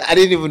this. I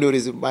didn't even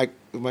notice my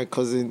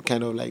cousin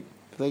kind of like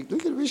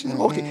look at me, she's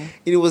walking. And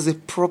it was a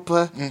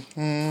proper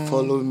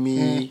follow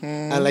me,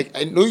 and like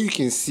I know you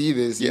can see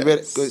this.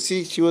 Yes. Because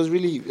she was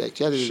really like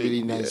she had a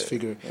really nice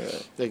figure,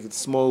 like the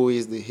small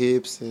waist, the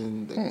hips,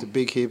 and like, the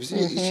big hips.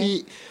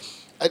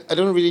 I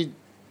don't really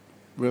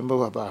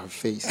remember about her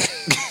face.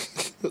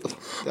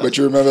 But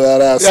you remember that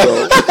ass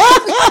though.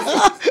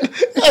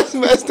 That's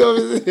messed up,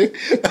 isn't it?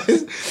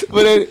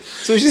 But then,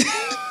 so she's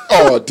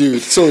Oh,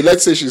 dude. So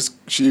let's say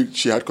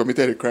she had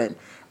committed a crime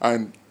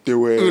and they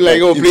were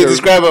like, oh, please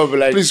describe her. But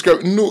like, please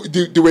describe. No,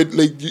 they were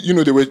like,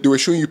 they were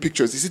showing you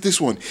pictures. Is it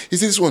this one?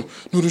 Is it this one?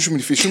 No, don't show me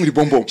the face. Show me the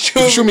bum bum.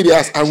 Show me the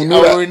ass. I will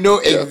know. I will know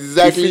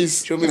exactly.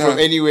 Show me from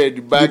anywhere.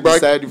 The back, the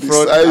side, the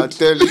front. I'll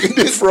tell you.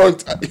 The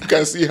front. You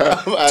can see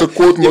her. To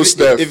quote most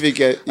stuff. If you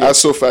can, as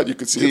so fat, you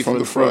could see it from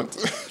the front.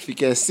 If you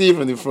can see it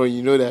from the front,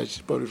 you know that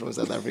she's probably from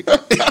South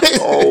Africa.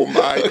 Oh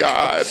my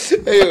God.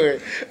 Anyway,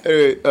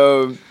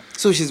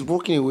 so she's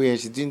walking away and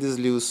she's doing this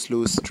little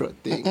slow strut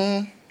thing.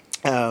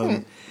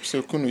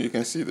 So Kunu, you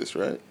can see this,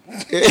 right?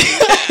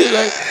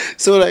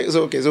 So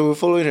we're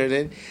following her.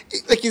 Then,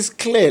 it's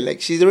clear.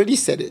 Like she's already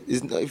said it.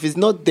 If it's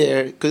not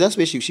there, because that's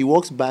where she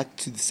walks back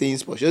to the same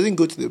spot. She doesn't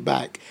go to the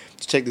back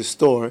to check the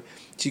store.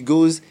 She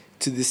goes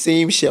to the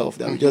same shelf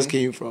that we just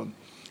came from,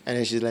 and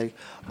then she's like,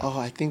 "Oh,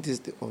 I think this is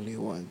the only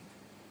one."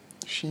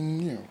 She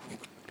knew.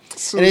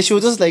 So and then she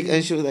was just like,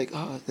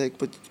 "Oh, like,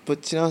 but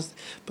but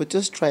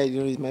just try it.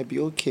 It might be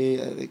okay."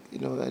 And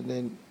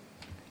then.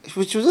 She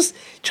was just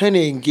trying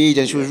to engage,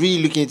 and she was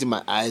really looking into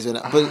my eyes.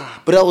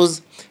 But I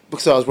was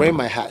because I was wearing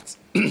my hat.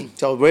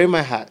 So I was wearing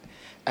my hat,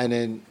 and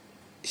then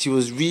she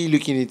was really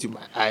looking into my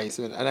eyes,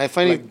 and I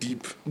find it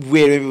deep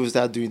weird when people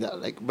start doing that.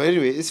 But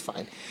anyway, it's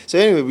fine. So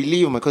anyway, we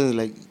leave, and my cousin's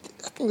like,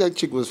 I think that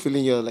chick was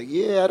feeling you. Like,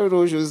 yeah, I don't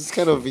know. She was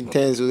kind of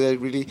intense. So they're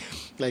really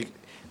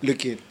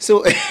looking.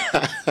 So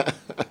the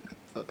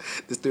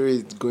story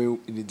is going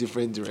in a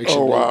different direction.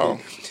 Oh wow!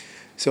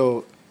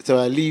 So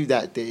I leave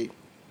that day,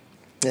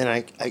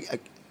 and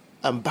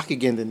I'm back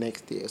again the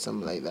next day or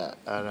something like that.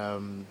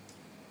 And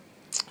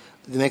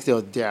the next day or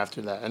the day after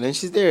that. And then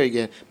she's there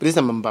again. But this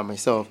time I'm by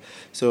myself.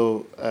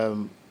 So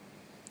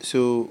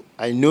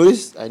I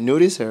noticed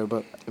her,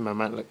 but in my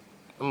mind,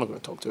 I'm not going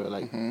to talk to her.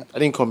 I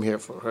didn't come here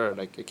for her.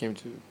 I came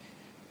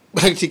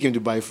to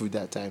buy food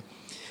that time.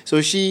 So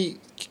she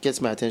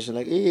gets my attention,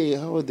 hey,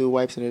 how are the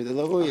wipes and everything?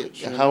 Like, oh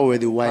yeah, how were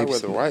the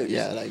wipes?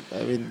 Yeah,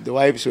 the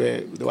wipes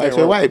were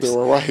wipes. They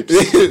were wipes.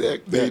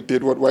 They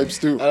did what wipes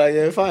do. I'm like,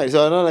 yeah, fine.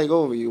 So I'm not like,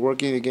 oh, you're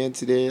working again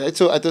today.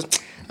 So I felt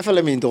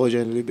let me indulge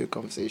in a little bit of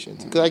conversation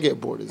because I get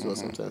bored as well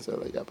sometimes. So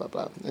blah blah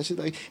blah. And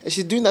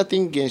she's doing that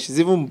thing again. She's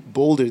even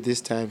bolder this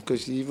time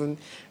because I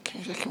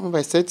can't remember.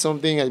 I said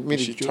something. I made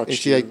a joke, and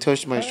she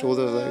touched my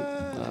shoulder. I was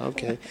like,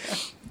 okay.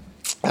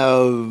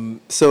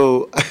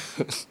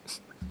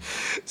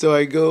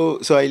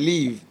 So I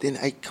leave. Then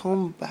I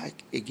come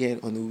back again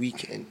on the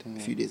weekend. A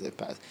few days have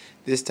passed.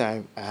 This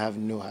time I have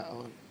no hat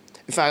on.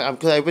 In fact,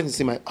 because I went to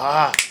see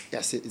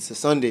yes, it's a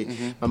Sunday.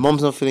 Mm-hmm. My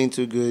mom's not feeling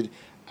too good.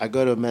 I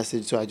got a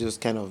message, so I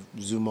just kind of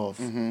zoom off.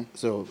 Mm-hmm.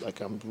 So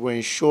like I'm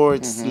wearing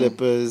shorts,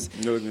 slippers,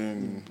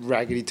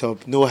 raggedy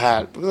top, no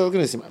hat. Because I was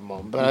gonna see my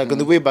mom, but like on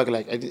the way back,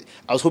 like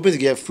I was hoping to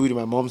get food in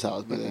my mom's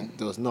house, but then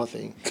there was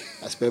nothing.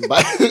 I spent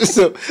back,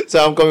 so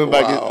I'm coming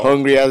back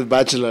hungry as a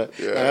bachelor.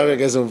 Yeah. And I'm gonna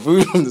get some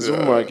food from the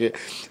supermarket.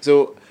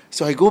 So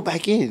I go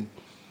back in,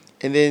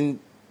 and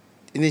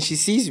then she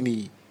sees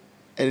me,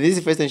 and this is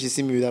the first time she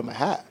sees me without my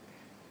hat.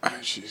 And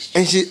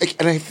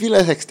I feel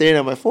like staring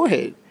at my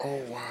forehead.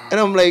 Oh wow! And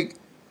I'm like,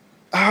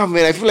 oh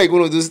man, I feel like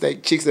one of those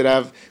like chicks that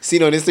I've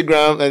seen on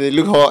Instagram and they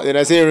look hot, and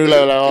I see in real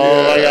life, like,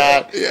 oh my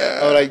god.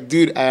 Yeah. I'm like,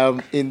 dude, I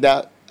am in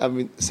that. I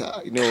mean,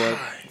 you know what?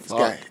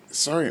 Guy,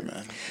 sorry,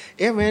 man.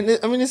 Yeah, man.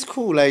 I mean, it's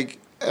cool. Like,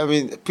 I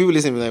mean, people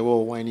listen to me like, whoa,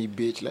 whiny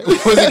bitch. Like,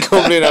 what's he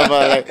complaining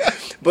about? Like,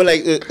 but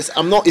like, it's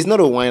not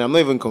a whine. I'm not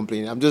even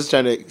complaining. I'm just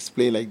trying to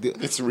explain like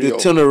it's real.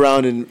 The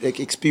turnaround and like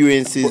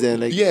experiences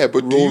and like. Yeah,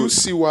 but do you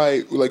see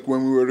why? Like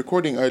when we were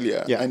recording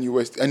earlier, and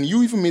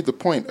you even made the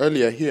point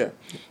earlier here.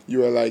 You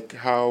were like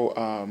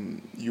how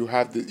you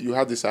have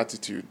this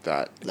attitude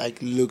that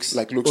looks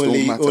only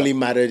don't matter. Only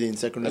mattered in Let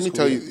secondary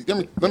school.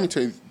 me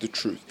tell you the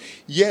truth.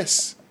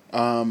 Yes,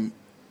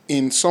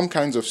 in some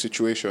kinds of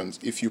situations,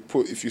 if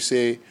you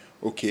say,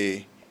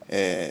 okay,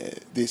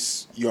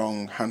 this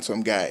young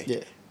handsome guy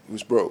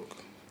who's broke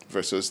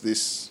versus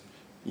this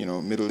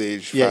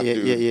middle-aged fat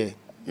dude,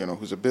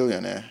 who's a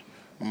billionaire,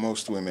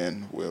 most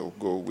women will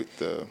go with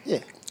the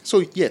So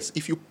yes,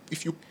 if you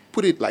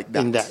put it like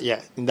that,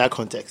 in that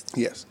context,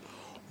 yes,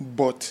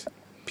 but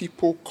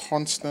people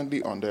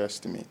constantly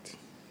underestimate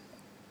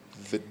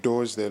the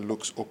doors that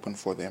looks open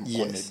for them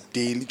on a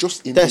daily,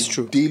 just in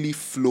the daily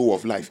flow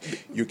of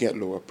life. You get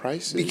lower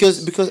prices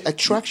because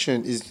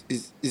attraction is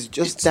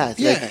just that.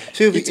 Yeah, like,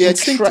 so if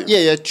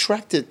you're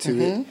attracted to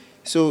it.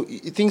 So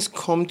things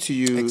come to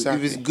you.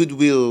 Exactly. If it's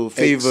goodwill,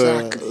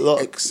 favor,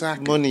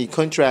 money,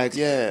 contracts,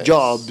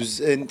 jobs,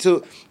 and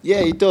so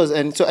it does.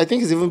 And so I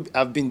think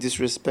I've been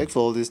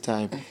disrespectful all this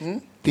time,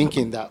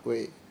 thinking that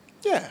way.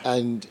 Yeah,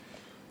 and.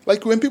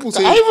 Like when people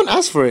say, I even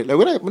asked for it. Like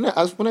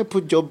when I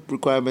put job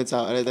requirements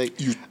out, and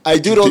I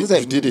do it all the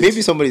time.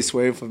 Maybe somebody's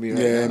swearing for me right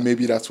now. Yeah,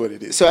 maybe that's what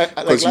it is. So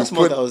last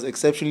month I was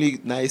exceptionally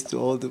nice to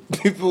all the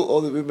people,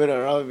 all the women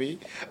around me.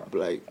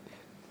 Like,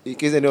 in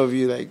case any of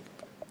you like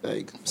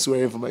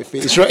swearing for my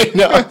face right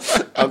now,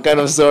 I'm kind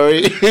of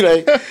sorry.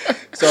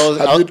 So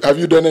have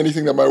you done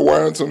anything that might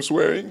warrant some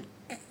swearing?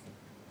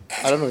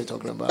 I don't know what you're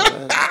talking about,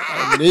 man.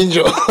 I'm an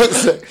angel.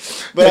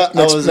 But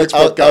I was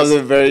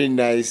a very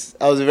nice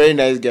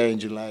guy in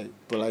July.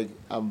 But like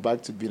I'm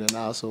back to being an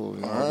asshole.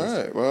 All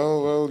right.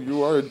 Well,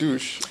 you are a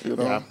douche. You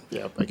know.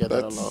 Yeah. I get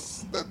that a lot.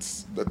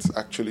 That's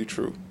actually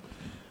true.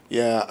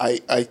 Yeah,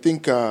 I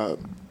think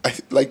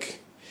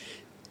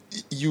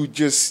you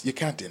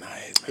can't deny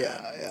it. Man.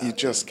 Yeah. You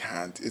just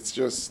can't. It's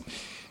just.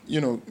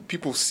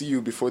 People see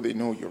you before they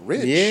know you're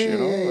rich.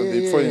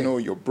 Before they know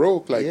you're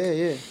broke. Like.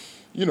 Yeah.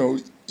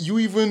 You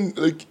even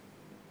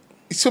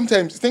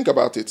sometimes think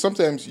about it.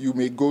 Sometimes you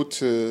may go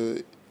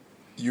to,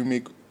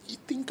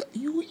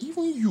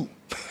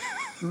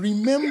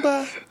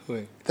 remember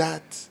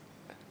that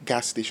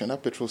gas station,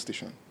 that petrol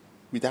station,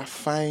 with that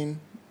fine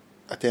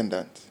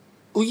attendant.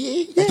 Oh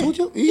yeah. I told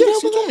you.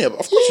 Yes, you told me about.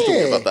 Of course, you told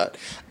me about that.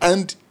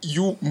 And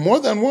you more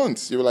than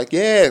once you were like,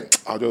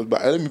 I'll just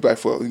buy. Let me buy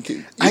fuel.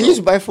 I used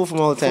to buy fuel from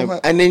all the time,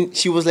 and then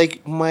she was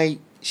like, I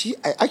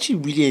actually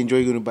really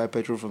enjoy going to buy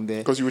petrol from there.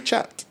 Because you would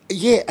chat.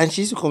 Yeah, and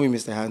she used to call me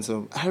Mr.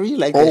 Handsome. I really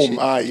like that shit.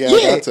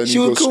 That's an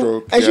ego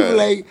stroke. And she would be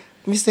like,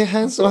 Mr.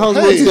 Handsome, how's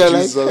it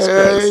going? Jesus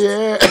Christ.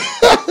 Yeah.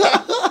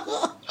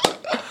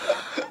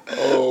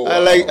 Oh, wow.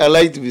 I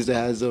like Mr.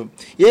 Handsome.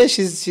 Yeah,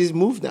 she's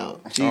moved now.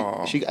 I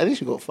think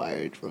she got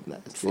fired from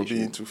that station. For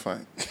being too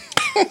fine.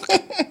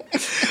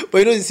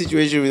 But the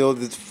situation with all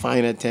the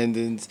fine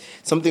attendants,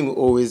 something will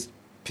always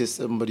piss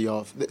somebody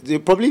off.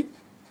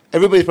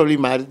 Everybody's probably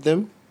mad at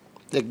them.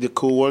 Like the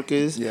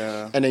co-workers.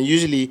 Yeah. And then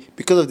usually,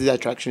 because of this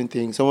attraction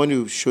thing, someone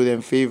will show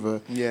them favor.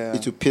 Yeah.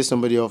 It will piss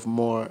somebody off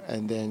more.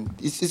 And then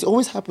it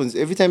always happens.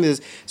 Every time there's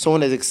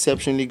someone that's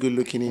exceptionally good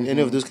looking in any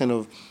of those kind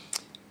of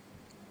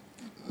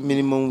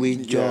minimum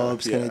wage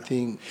jobs kind of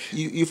thing,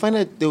 you find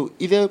that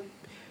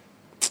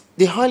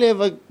they hardly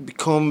ever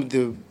become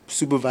the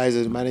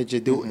supervisor, the manager.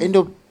 They'll end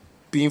up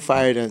being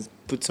fired and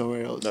put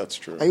somewhere else. That's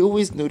true. I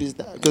always notice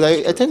that because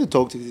I tend to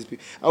talk to these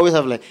people. I always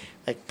have like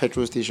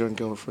petrol station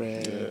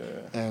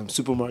girlfriend,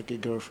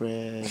 supermarket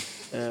girlfriend,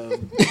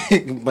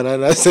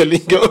 banana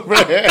selling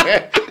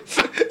girlfriend.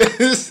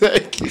 It's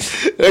like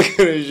that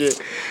kind of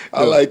shit.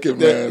 I like it,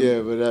 man.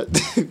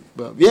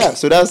 But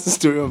so that's the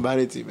story on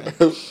Vanity, man.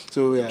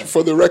 So yeah.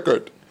 For the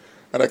record,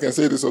 and I can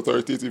say this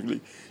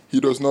authoritatively,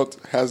 he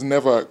has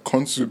never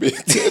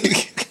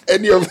consummated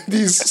any of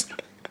these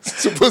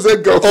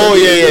supposed girlfriend. Oh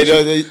yeah.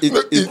 No,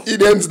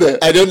 it ends there.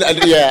 I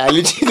literally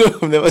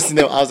have never seen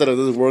them outside of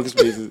those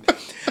workspaces.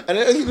 And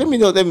let me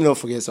not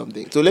forget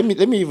something. So let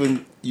me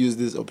even use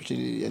this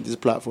opportunity and this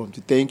platform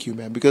to thank you,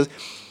 man, because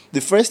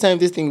the first time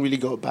this thing really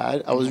got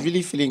bad, I was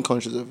really feeling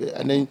conscious of it,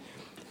 and then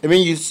I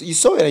mean, you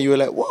saw it and you were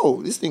like,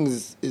 whoa, this thing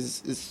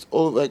is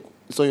all like,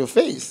 it's on your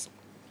face.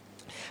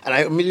 And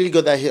I immediately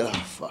got that hit. Oh,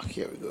 fuck,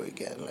 here we go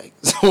again. Like,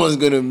 someone's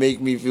going to make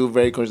me feel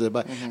very conscious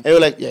about it. And they were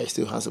like, yeah, you're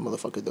still handsome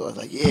motherfucker, though. I was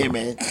like, yeah,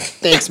 man.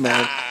 Thanks,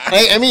 man.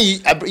 I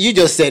mean, you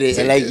just said it.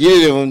 And, like, you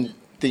didn't even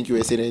think you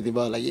were saying anything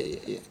about it. Like,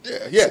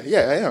 Yeah,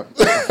 I am.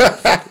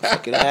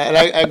 Fuck it.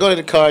 I got in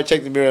the car,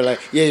 checked the mirror, like,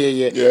 yeah.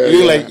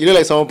 You look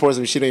like someone pouring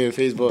some shit on your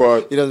face,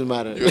 but it doesn't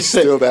matter. You're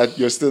still that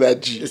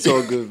G. It's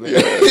all good, man.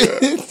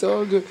 It's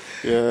all good.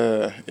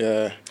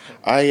 Yeah.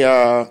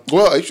 I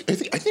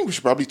think we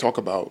should probably talk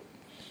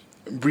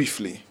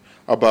briefly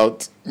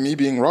about me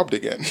being robbed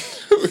again,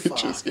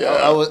 which is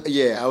I was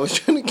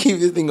trying to keep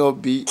this thing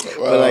upbeat,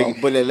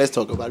 but let's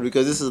talk about it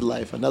because this is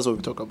life and that's what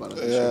we talk about.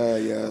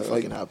 Yeah.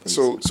 Fucking happens.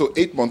 So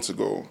 8 months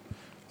ago,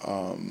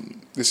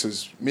 this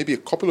is maybe a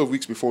couple of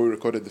weeks before we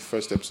recorded the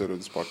first episode of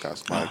this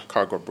podcast. My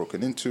car got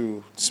broken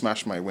into,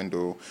 smashed my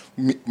window.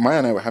 Maya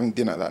and I were having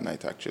dinner that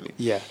night, actually.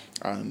 Yeah,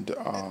 and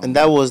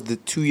that was the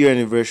 2-year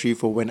anniversary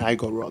for when I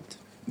got robbed.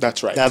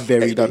 That's right. That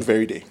very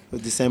day.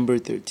 December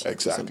 13th.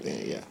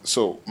 Exactly. Yeah.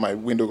 So my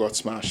window got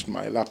smashed,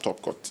 my laptop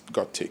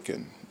got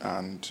taken,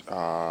 and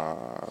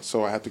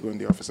so I had to go in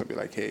the office and be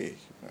like, hey,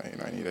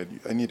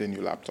 I need a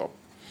new laptop.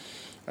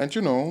 And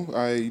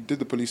I did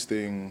the police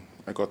thing.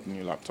 I got the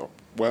new laptop.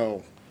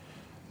 Well,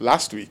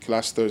 last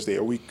Thursday,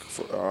 a week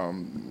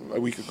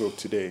ago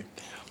today,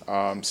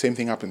 same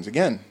thing happens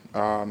again.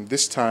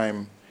 This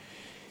time,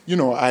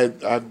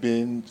 I've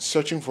been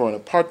searching for an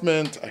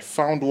apartment. I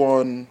found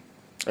one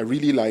I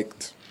really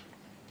liked,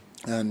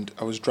 and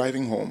I was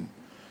driving home,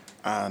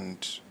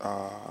 and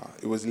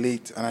it was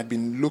late, and I'd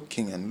been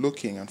looking,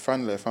 and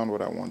finally I found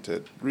what I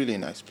wanted. Really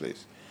nice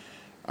place,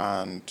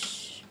 and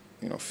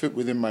fit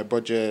within my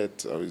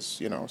budget. I was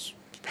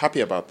happy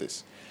about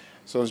this.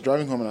 So I was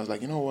driving home, and I was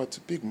like, you know what, it's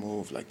a big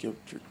move. Like, you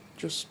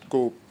just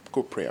go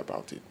pray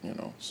about it.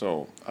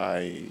 So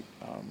I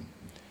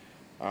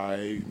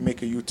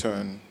make a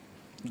U-turn,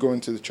 go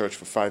into the church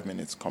for 5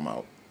 minutes, come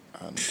out,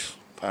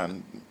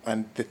 and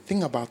the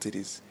thing about it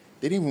is,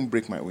 they didn't even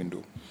break my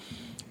window.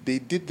 They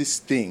did this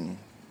thing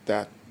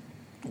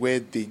where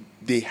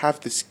they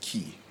have this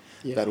key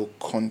that will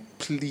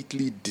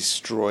completely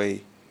destroy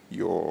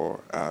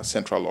your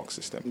central lock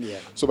system. Yeah.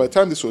 So by the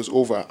time this was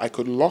over, I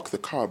could lock the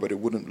car, but it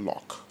wouldn't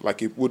lock.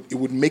 Like it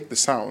would make the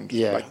sound.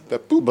 Yeah. Like the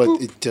boop, but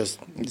boop. It's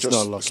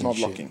not locking. It's not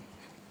locking.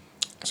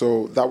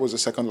 So that was the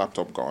second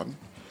laptop gone.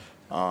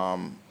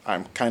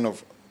 I'm kind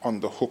of on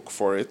the hook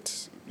for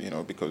it,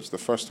 because the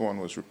first one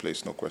was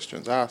replaced, no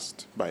questions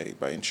asked, by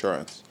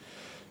insurance.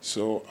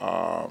 So,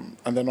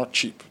 and they're not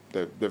cheap.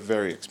 They're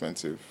very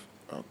expensive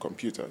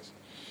computers.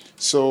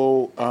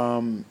 So,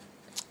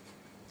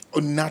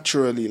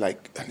 naturally,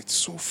 and it's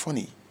so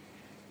funny,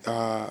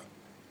 I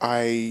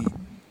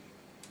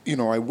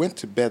went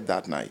to bed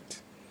that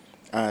night,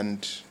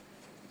 and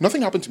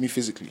nothing happened to me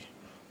physically,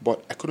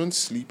 but I couldn't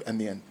sleep, and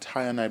the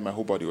entire night my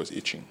whole body was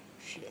itching.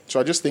 So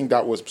I just think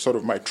that was sort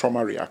of my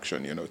trauma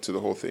reaction, to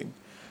the whole thing.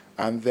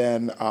 And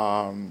then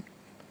I've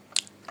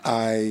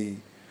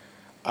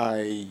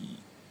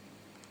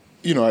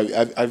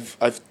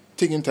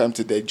taken time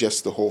to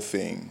digest the whole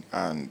thing,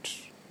 and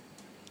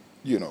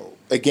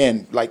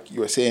again, like you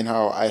were saying,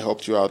 how I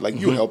helped you out, like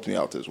you helped me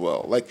out as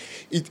well. Like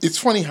it's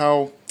funny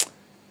how,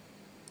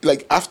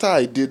 like after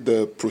I did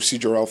the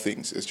procedural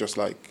things, it's just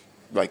like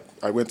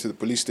I went to the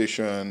police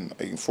station,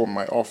 I informed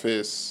my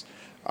office.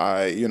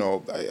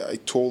 I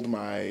told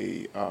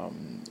my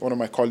one of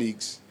my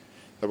colleagues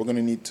that we're going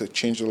to need to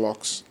change the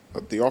locks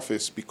at the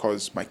office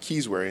because my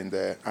keys were in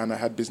there and I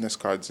had business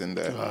cards in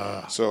there.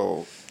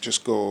 So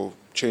just go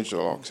change the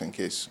locks in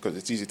case, because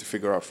it's easy to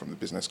figure out from the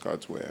business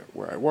cards where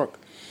I work.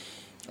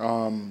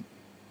 After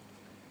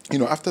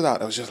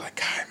that, I was just like,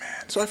 God,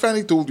 man. So I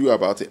finally told you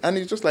about it, and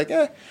it's just like,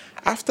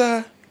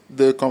 after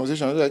the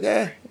conversation, I was like,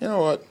 you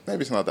know what?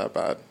 Maybe it's not that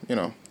bad.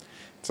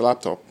 It's a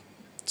laptop.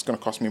 It's going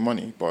to cost me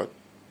money, but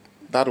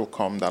that'll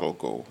come, that'll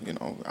go.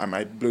 I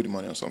might blow the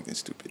money on something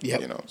stupid.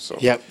 Yep. So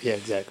yeah,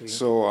 exactly.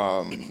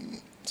 So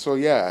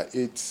yeah,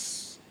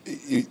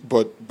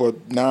 but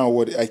now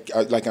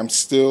what I'm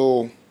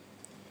still,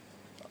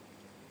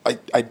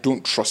 I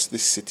don't trust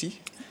this city.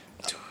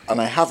 And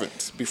I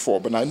haven't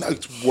before, but I know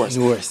it's worse.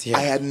 It's worse, yeah.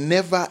 I had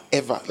never,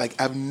 ever,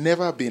 I've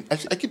never been, I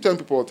keep telling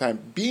people all the time,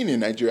 being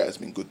in Nigeria has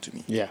been good to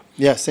me.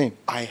 Yeah, same.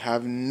 I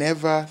have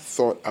never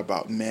thought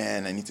about,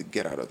 man, I need to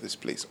get out of this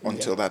place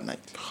until that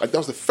night. That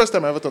was the first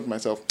time I ever thought to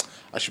myself,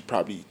 I should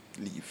probably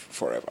leave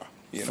forever.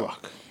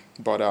 Fuck.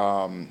 But,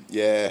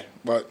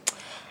 but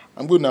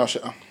I'm good now,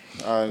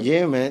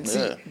 yeah, man.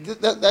 See,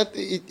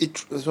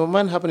 so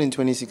mine happened in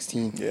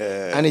 2016.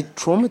 Yeah. And it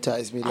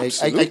traumatized me. Like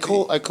I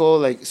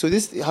call so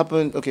this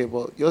happened. Okay,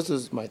 well, yours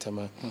was my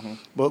time,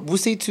 but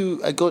Wuse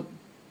too. I got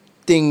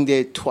dinged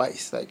there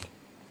twice.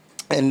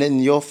 And then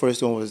your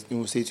first one was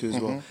in Wuse too as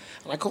well.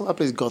 And I call that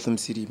place Gotham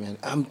City, man.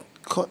 I'm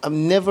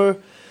never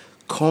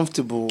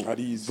comfortable at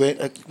ease when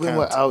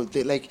we're out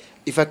there. Like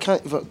if I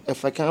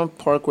can't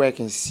park where I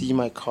can see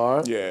my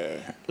car.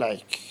 Yeah.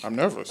 Like I'm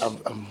nervous.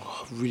 I'm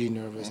really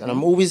nervous, and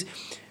I'm always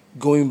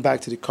going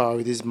back to the car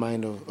with this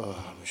mind of,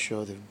 oh, I'm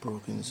sure they've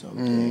broken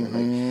something.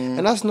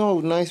 And that's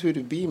not a nice way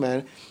to be,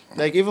 man.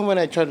 Like, even when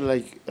I try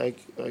to,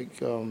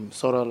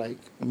 sort of, like,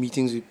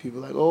 meetings with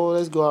people, like, oh,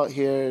 let's go out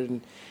here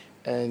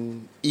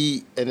and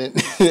eat. And then,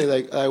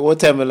 like one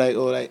time, I'm like,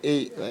 oh, like,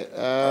 8. Like,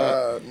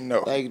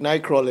 no. Like,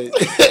 night crawling.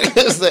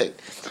 It's like,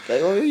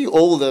 oh, you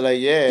older. Like,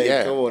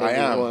 yeah, come on, I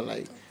am. Come on,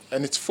 like.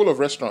 And it's full of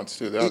restaurants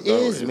too. It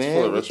is, man.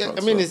 Full of restaurants,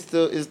 I mean, it's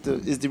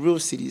the real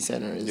city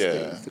center.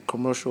 It's the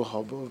commercial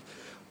hub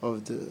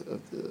of the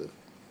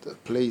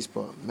place.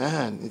 But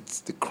man, it's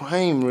the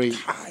crime rate.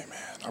 Hi,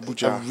 man,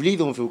 Abuja. I really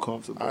don't feel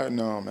comfortable. I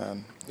know,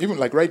 man. Even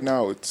like right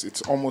now,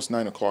 it's almost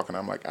 9 o'clock, and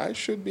I'm like, I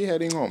should be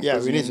heading home. Yeah,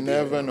 we need to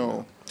never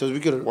know. So we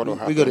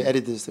gotta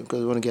edit this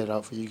because we want to get it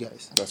out for you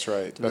guys. That's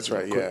right. That's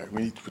right. Yeah,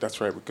 that's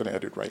right. We're gonna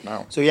edit right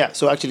now. So yeah.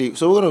 So actually,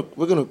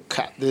 we're gonna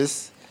cut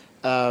this.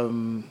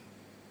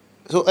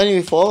 So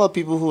anyway, for all the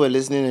people who are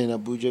listening in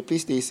Abuja,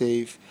 please stay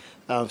safe,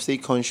 stay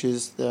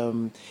conscious.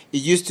 It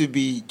used to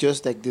be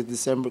just like the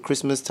December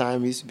Christmas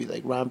time. It used to be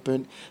like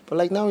rampant, but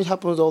like now it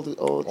happens all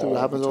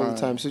the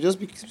time. So just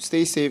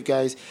stay safe,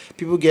 guys.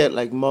 People get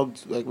like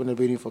mugged like when they're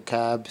waiting for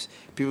cabs.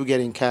 People get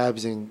in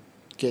cabs and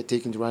get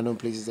taken to random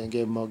places and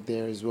get mugged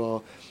there as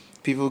well.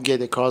 People get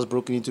their cars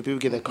broken into. People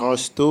get their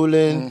cars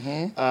stolen.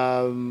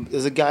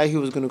 There's a guy who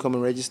was going to come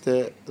and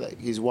register like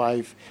his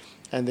wife,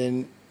 and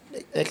then.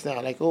 Next now,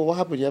 like, oh, what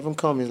happened? You haven't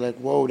come. He's like,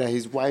 whoa, that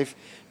his wife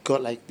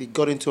they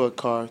got into a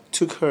car,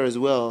 took her as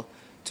well,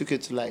 took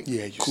it to like,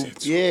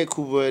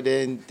 Cuba.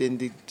 Then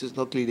they just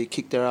luckily they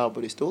kicked her out,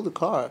 but they stole the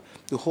car.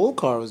 The whole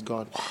car was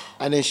gone,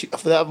 and then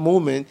for that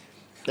moment,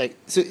 like,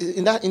 so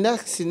in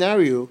that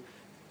scenario,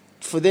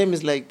 for them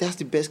it's like that's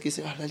the best case.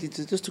 Like, they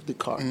just took the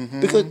car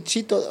because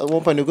she thought at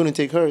one point they were going to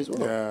take her as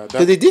well. Yeah,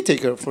 because they did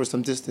take her for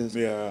some distance.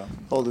 Yeah,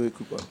 all the way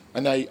Cuba.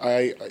 And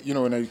I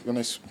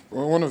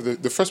one of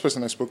the first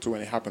person I spoke to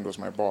when it happened was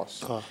my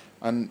boss,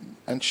 and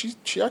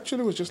she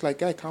actually was just like,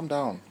 guy, calm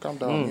down.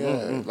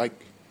 Like,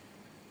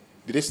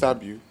 did they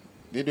stab you?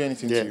 Did they do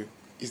anything to you?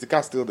 Is the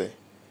car still there?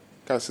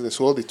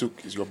 So all they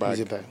took is your bag.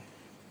 It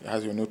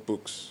has your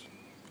notebooks,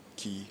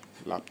 key,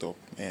 laptop.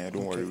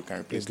 Don't worry, we can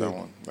replace that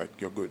one. Like,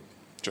 you're good.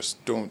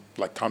 Just don't,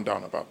 like, calm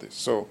down about this.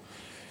 So,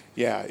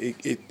 yeah,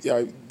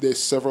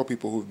 there's several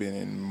people who've been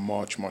in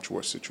much, much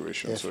worse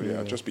situations. Definitely.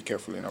 So, yeah, just be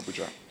careful in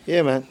Abuja.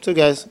 Yeah, man. So,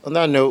 guys, on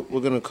that note,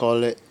 we're going to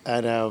call it.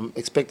 And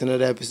expect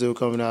another episode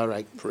coming out,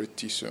 like,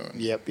 pretty soon.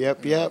 Yep.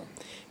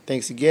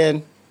 Thanks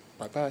again.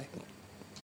 Bye-bye.